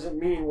title doesn't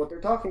mean what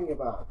they're talking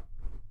about.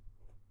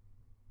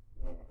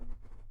 Yeah.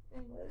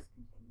 Anyways,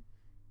 continue.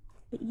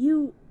 But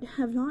you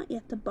have not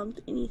yet debunked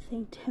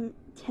anything,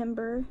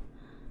 Timber.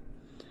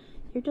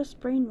 You're just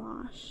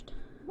brainwashed.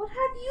 What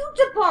have you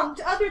debunked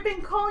other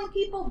than calling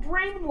people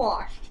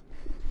brainwashed?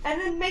 And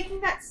then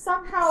making that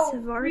somehow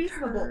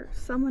reasonable. Savartar,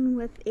 someone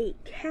with a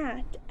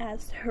cat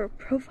as her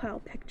profile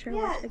picture,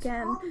 Yeah, which it's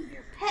again probably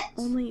your pet.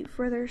 only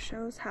further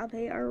shows how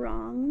they are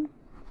wrong.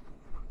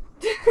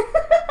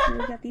 We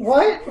got these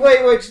What?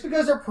 Wait, just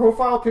because their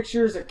profile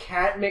picture is a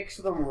cat makes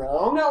them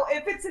wrong? No,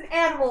 if it's an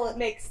animal, it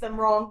makes them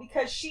wrong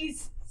because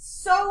she's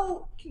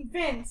so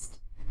convinced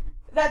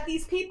that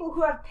these people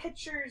who have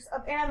pictures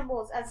of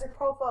animals as their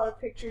profile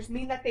pictures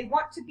mean that they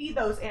want to be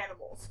those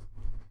animals.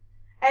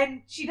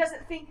 And she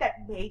doesn't think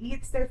that maybe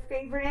it's their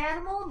favorite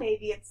animal,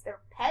 maybe it's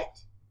their pet.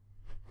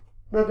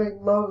 That they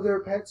love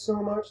their pets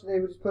so much they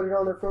would just put it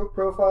on their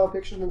profile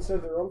pictures instead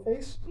of their own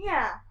face?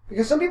 Yeah.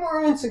 Because some people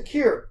are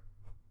insecure.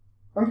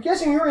 I'm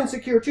guessing you're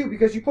insecure too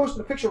because you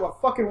posted a picture of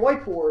a fucking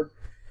whiteboard.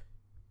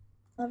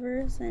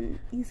 lovers, and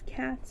these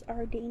cats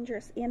are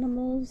dangerous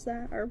animals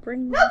that are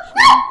brainwashing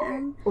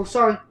him Oh,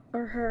 sorry.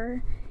 or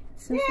her.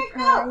 It's no There you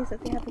surprise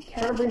that they have a Try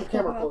cat. to bring The the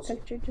camera profile closer.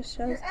 picture just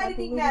shows You're how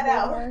editing deluded that they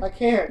out. are. I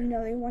can't. You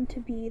know, they want to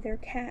be their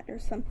cat or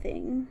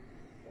something.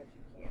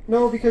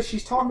 No, because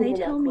she's talking They in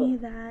that tell clip. me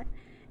that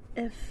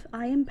if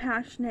I am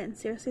passionate and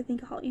seriously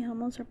think all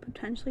animals are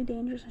potentially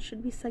dangerous and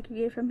should be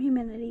segregated from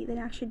humanity, then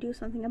I should do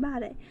something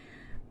about it.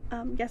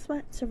 Guess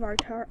what,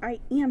 Savartar? I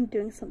am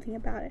doing something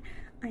about it.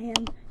 I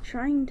am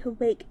trying to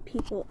wake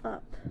people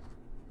up.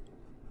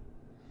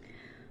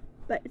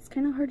 But it's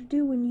kind of hard to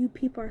do when you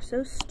people are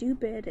so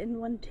stupid and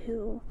want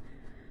to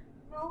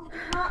No,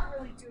 you're not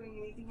really doing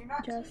anything. You're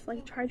not just like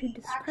taking try to the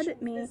discredit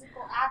actual me,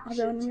 physical action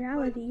although in to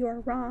reality you are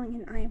wrong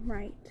and I am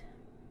right.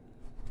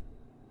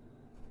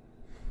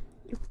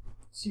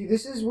 See,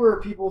 this is where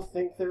people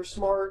think they're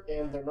smart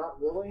and they're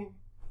not really.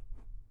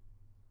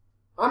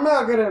 I'm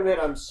not gonna admit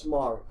I'm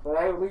smart, but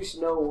I at least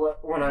know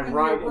when I'm When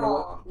right you're and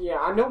wrong. yeah,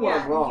 I know when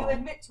yeah, I'm wrong. you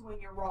admit to when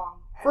you're wrong.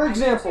 For And I do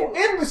example, too.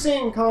 in the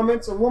same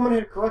comments, a woman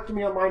had corrected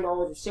me on my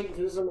knowledge of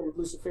Satanism and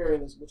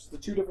Luciferianism, which are the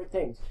two different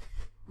things.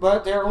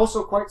 But they're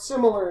also quite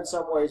similar in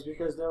some ways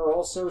because there are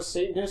also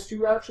Satanists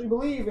who actually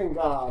believe in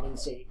God and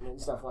Satan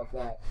and stuff like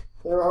that.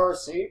 There are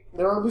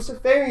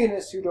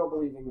Luciferianists who don't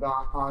believe in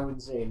God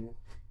and Satan.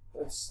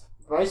 It's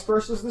vice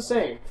versa is the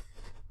same.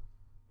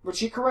 But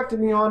she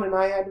corrected me on, and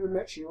I had to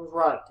admit she was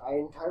right. I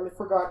entirely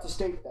forgot to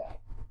state that.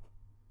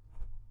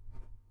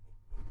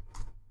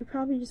 You're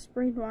probably just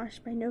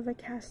brainwashed by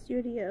NovaCast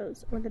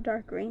Studios or the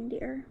Dark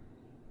Reindeer.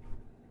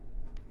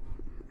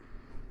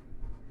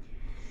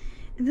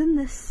 And then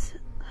this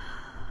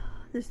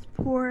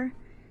poor,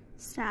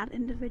 sad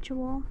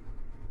individual,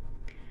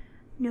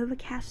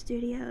 NovaCast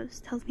Studios,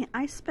 tells me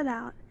I spit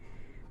out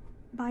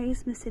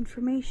biased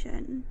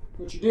misinformation.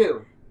 What you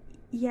do?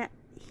 Yet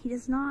he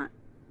does not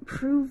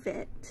prove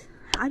it.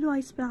 How do I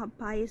spit out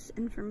biased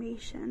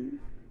information?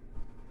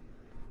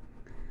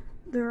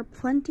 There are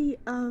plenty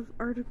of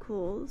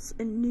articles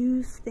and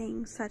news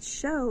things that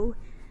show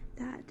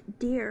that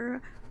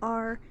deer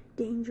are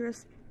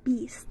dangerous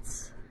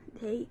beasts.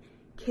 They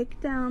kick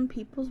down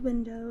people's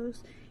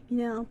windows. You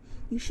know,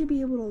 you should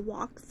be able to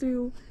walk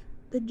through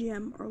the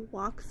gym or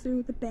walk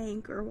through the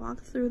bank or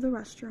walk through the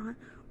restaurant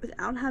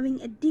without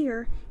having a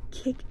deer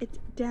kick it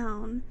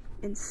down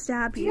and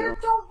stab you. Deer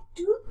don't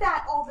do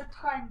that all the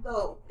time,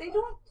 though. They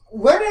don't.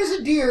 When has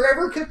a deer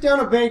ever kicked down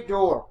a bank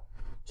door?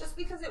 Just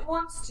because it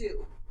wants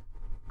to.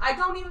 I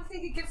don't even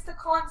think it gets the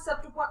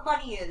concept of what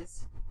money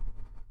is.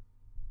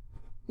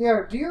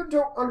 Yeah, deer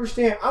don't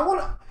understand.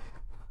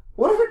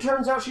 What if it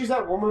turns out she's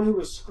that woman who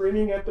was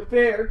screaming at the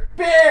bear?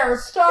 Bear,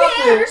 stop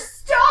it! Bear,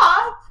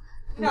 stop!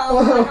 No,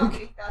 I don't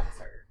think that's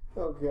her.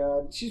 Oh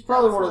god, she's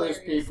probably one of those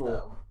hilarious,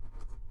 people.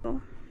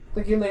 Oh.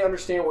 Thinking they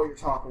understand what you're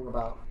talking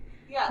about.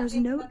 Yeah, There's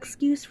no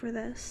excuse for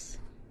this.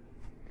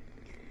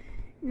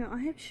 You know,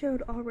 I have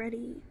showed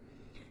already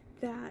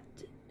that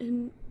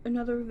in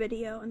another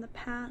video in the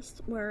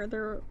past where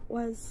there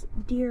was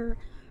deer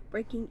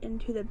breaking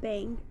into the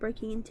bank,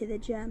 breaking into the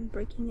gym,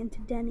 breaking into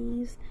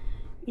Denny's,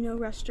 you know,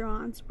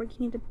 restaurants,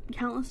 breaking into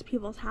countless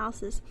people's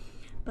houses.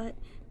 But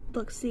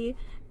look, see,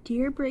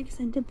 deer breaks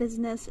into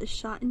business, is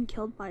shot and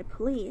killed by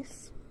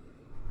police.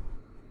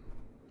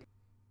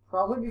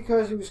 Probably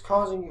because he was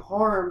causing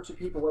harm to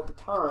people at the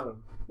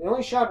time. They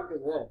only shot him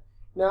because of that.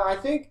 Now, I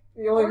think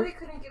the only... Or they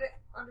couldn't get it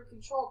under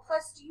control.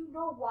 Plus, do you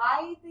know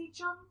why they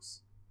jumped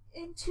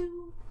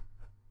into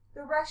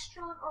the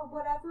restaurant or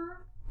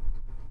whatever?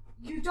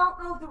 You don't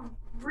know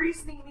the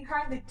reasoning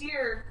behind the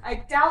deer.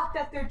 I doubt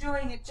that they're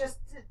doing it just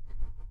to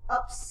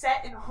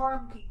upset and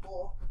harm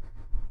people.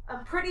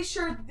 I'm pretty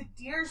sure the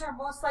deers are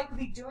most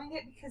likely doing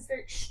it because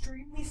they're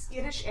extremely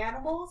skittish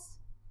animals.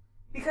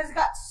 Because it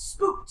got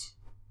spooked.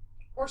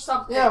 Or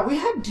something. Yeah, we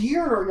had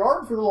deer in our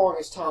yard for the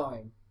longest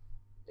time.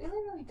 They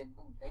literally did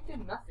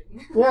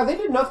nothing. Yeah, they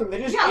did nothing. They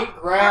just Yeah, ate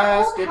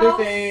grass, did their house-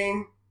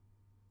 thing.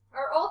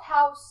 Our old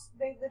house,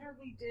 they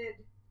literally did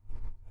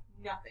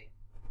nothing.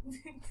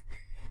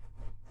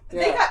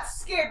 They Yeah. got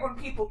scared when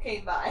people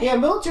came by. Yeah,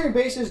 military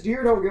bases,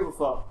 deer don't give a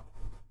fuck.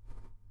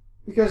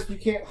 Because you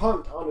can't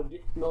hunt on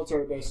a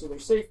military base, so they're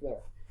safe there.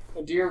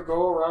 And deer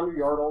go around your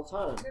yard all the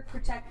time. They're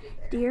protected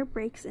there. Deer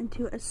breaks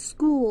into a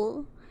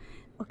school,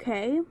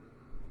 okay?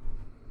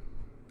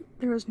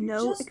 There is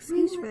no Just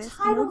excuse read for the this.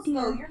 titles,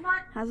 No though. deer You're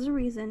not. has a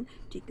reason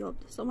to go up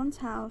to someone's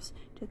house,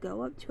 to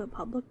go up to a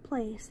public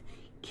place,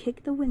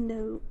 kick the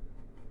window,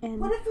 and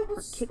What if it or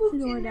was kick spooked the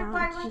door in there down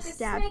by and like a just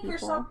stab snake or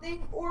people.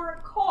 something, or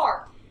a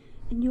car?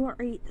 And you are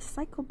a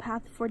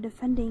psychopath for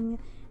defending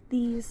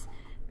these.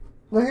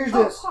 Now here's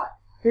Oh, this. car.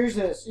 Here's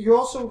this. You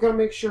also gotta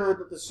make sure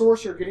that the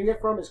source you're getting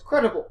it from is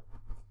credible.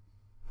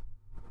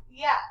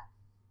 Yeah.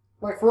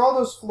 Like for all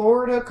those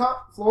Florida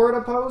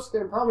posts,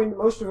 and probably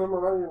most of them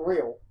are not even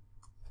real.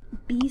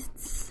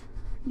 Beasts,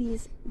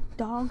 these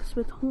dogs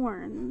with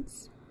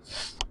horns.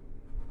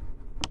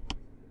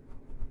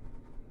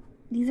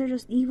 These are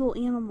just evil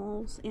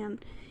animals,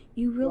 and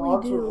you really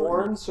Dogs do. with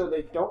horns, so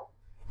they don't.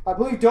 I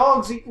believe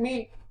dogs eat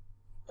meat.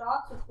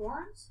 Dogs with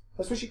horns?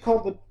 That's what she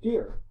called the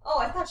deer. Oh,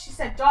 I thought she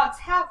said dogs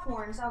have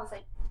horns. I was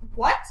like,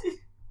 what?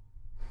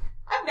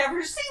 I've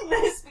never seen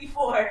this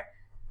before.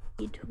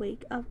 Need to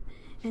wake up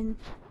and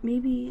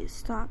maybe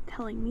stop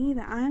telling me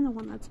that I'm the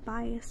one that's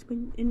biased,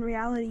 when in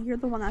reality you're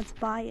the one that's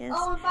biased.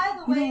 Oh, and by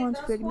the You don't way, want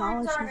those to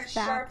acknowledge horns aren't these as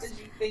sharp facts, as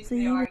you think so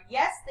they you- are.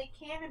 Yes, they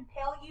can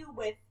impale you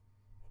with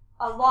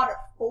a lot of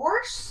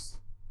force,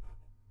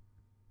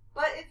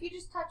 but if you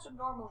just touch them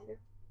normally, they're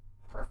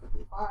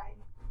perfectly fine.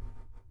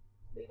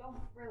 They don't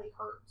really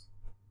hurt.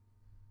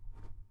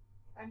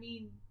 I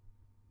mean,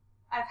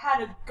 I've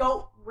had a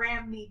goat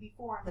ram me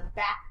before in the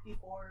back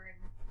before,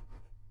 and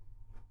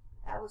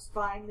that was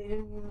fine. They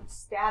didn't even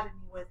stab me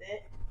with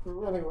it.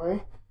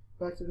 Anyway,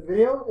 back to the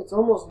video. It's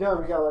almost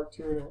done. We got like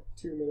two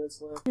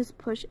minutes left. Just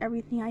push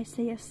everything I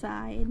say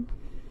aside,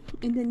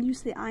 and then you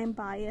say I'm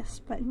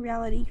biased, but in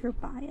reality you're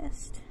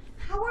biased.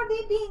 How are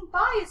they being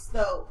biased,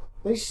 though?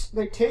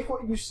 They take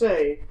what you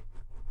say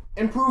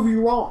and prove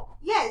you wrong.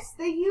 Yes,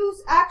 they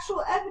use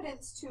actual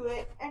evidence to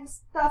it and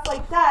stuff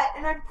like that,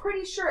 and I'm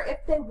pretty sure if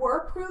they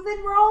were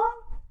proven wrong,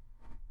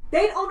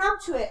 they'd own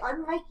up to it,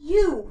 unlike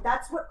you.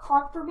 That's what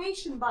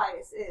confirmation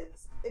bias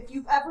is, if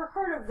you've ever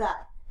heard of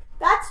that.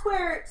 That's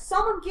where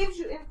someone gives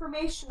you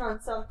information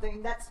on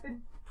something that's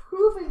been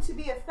proven to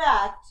be a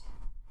fact,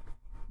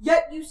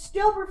 yet you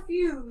still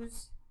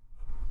refuse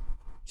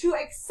to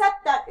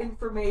accept that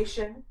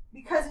information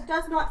because it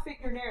does not fit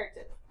your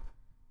narrative.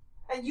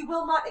 And you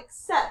will not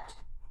accept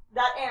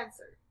that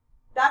answer.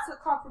 That's what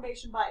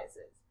confirmation bias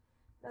is.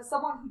 Now,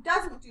 someone who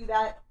doesn't do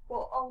that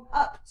will own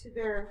up to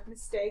their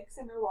mistakes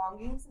and their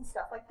wrongings and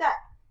stuff like that.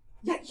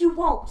 Yet you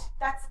won't.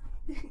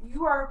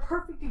 You are a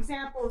perfect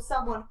example of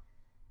someone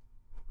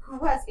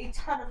who has a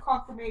ton of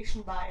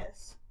confirmation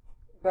bias.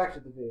 Back to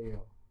the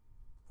video.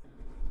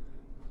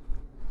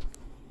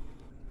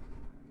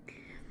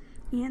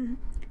 And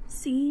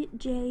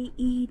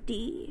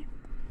CJED,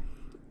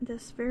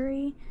 this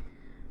very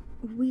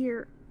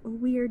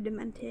weird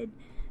demented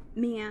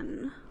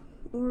man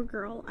or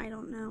girl, I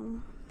don't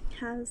know,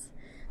 has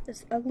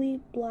this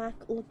ugly black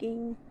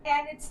looking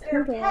And it's their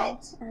turtle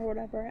pet. or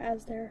whatever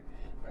as their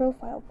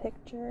profile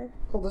picture.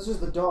 Oh, this is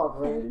the dog,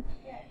 right? And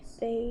Yes.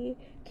 they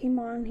came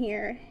on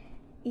here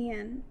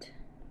and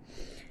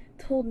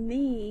told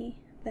me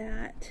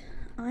that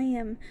I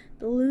am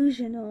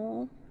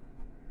delusional.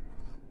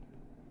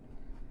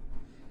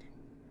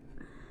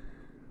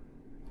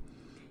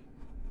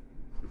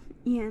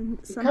 And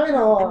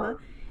somehow I'm a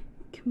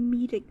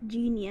comedic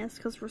genius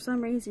because for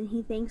some reason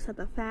he thinks that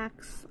the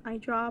facts I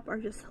drop are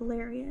just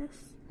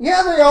hilarious.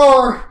 Yeah, they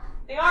are!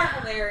 They are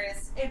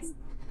hilarious. It's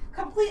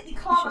completely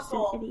comical. He's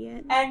just an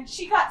idiot. And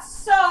she got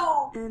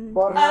so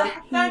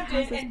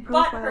offended and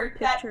butthurt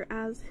that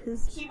as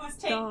he was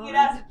taking it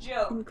as a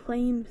joke. And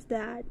claims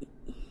that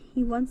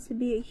he wants to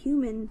be a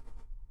human.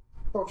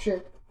 Oh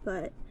shit.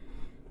 But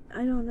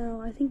I don't know.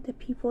 I think the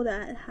people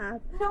that have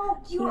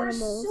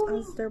animals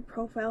as their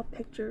profile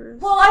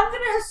pictures I'm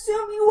gonna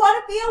assume you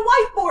want to be a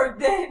whiteboard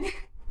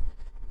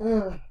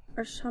then.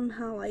 are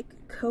somehow like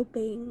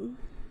coping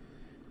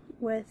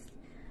with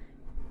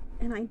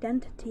an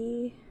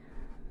identity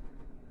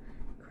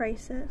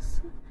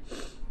crisis.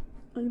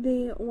 Like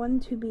they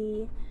want to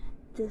be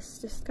this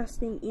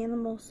disgusting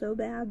animal so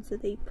bad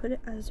that they put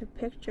it as their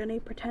picture and they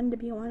pretend to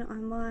be one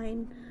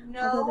online,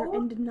 although they're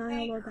in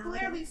denial about it. They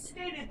clearly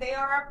stated they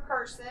are a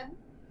person.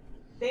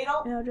 They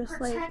don't just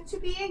pretend like to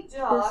be a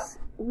dog. This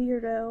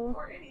weirdo,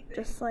 or anything.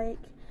 just like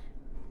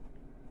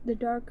the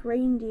dark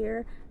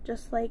reindeer,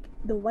 just like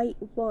the white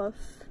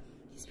wolf.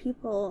 These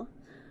people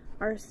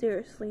are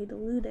seriously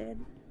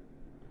deluded.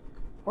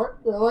 What?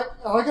 I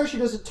like how she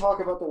doesn't talk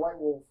about the white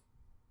wolf.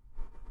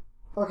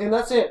 Okay,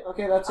 that's it.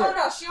 Okay, that's it. Oh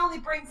no, she only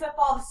brings up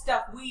all the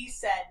stuff we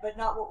said, but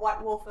not what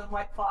White Wolf and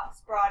White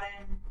Fox brought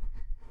in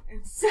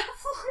and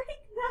stuff like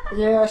that.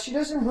 Yeah, she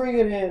doesn't bring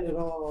it in at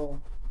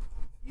all.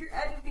 You're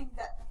editing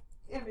that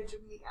image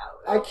of me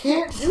out. I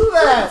can't do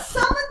that!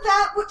 Some of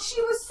that, what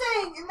she was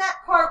saying in that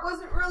part,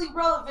 wasn't really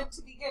relevant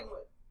to begin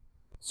with.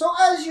 So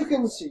as you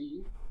can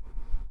see,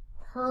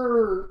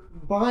 her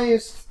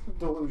biased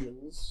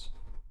delusions,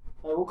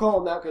 I will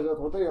call them that because that's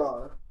what they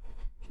are,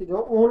 she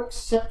won't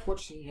accept what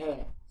she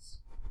has.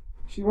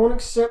 She won't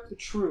accept the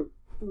truth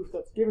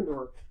that's given to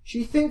her.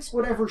 She thinks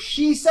whatever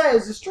she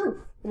says is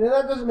truth. And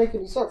that doesn't make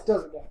any sense,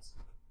 does it, guys?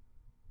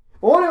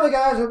 Well, anyway,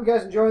 guys, I hope you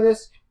guys enjoy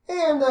this.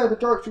 And the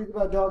dark truth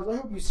about dogs. I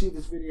hope you see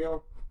this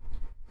video.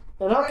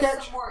 And I'll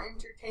catch some more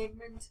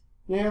entertainment.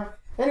 Yeah.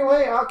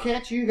 Anyway, I'll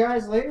catch you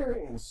guys later.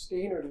 And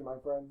stay nerdy, my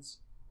friends.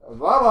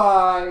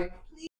 Bye-bye.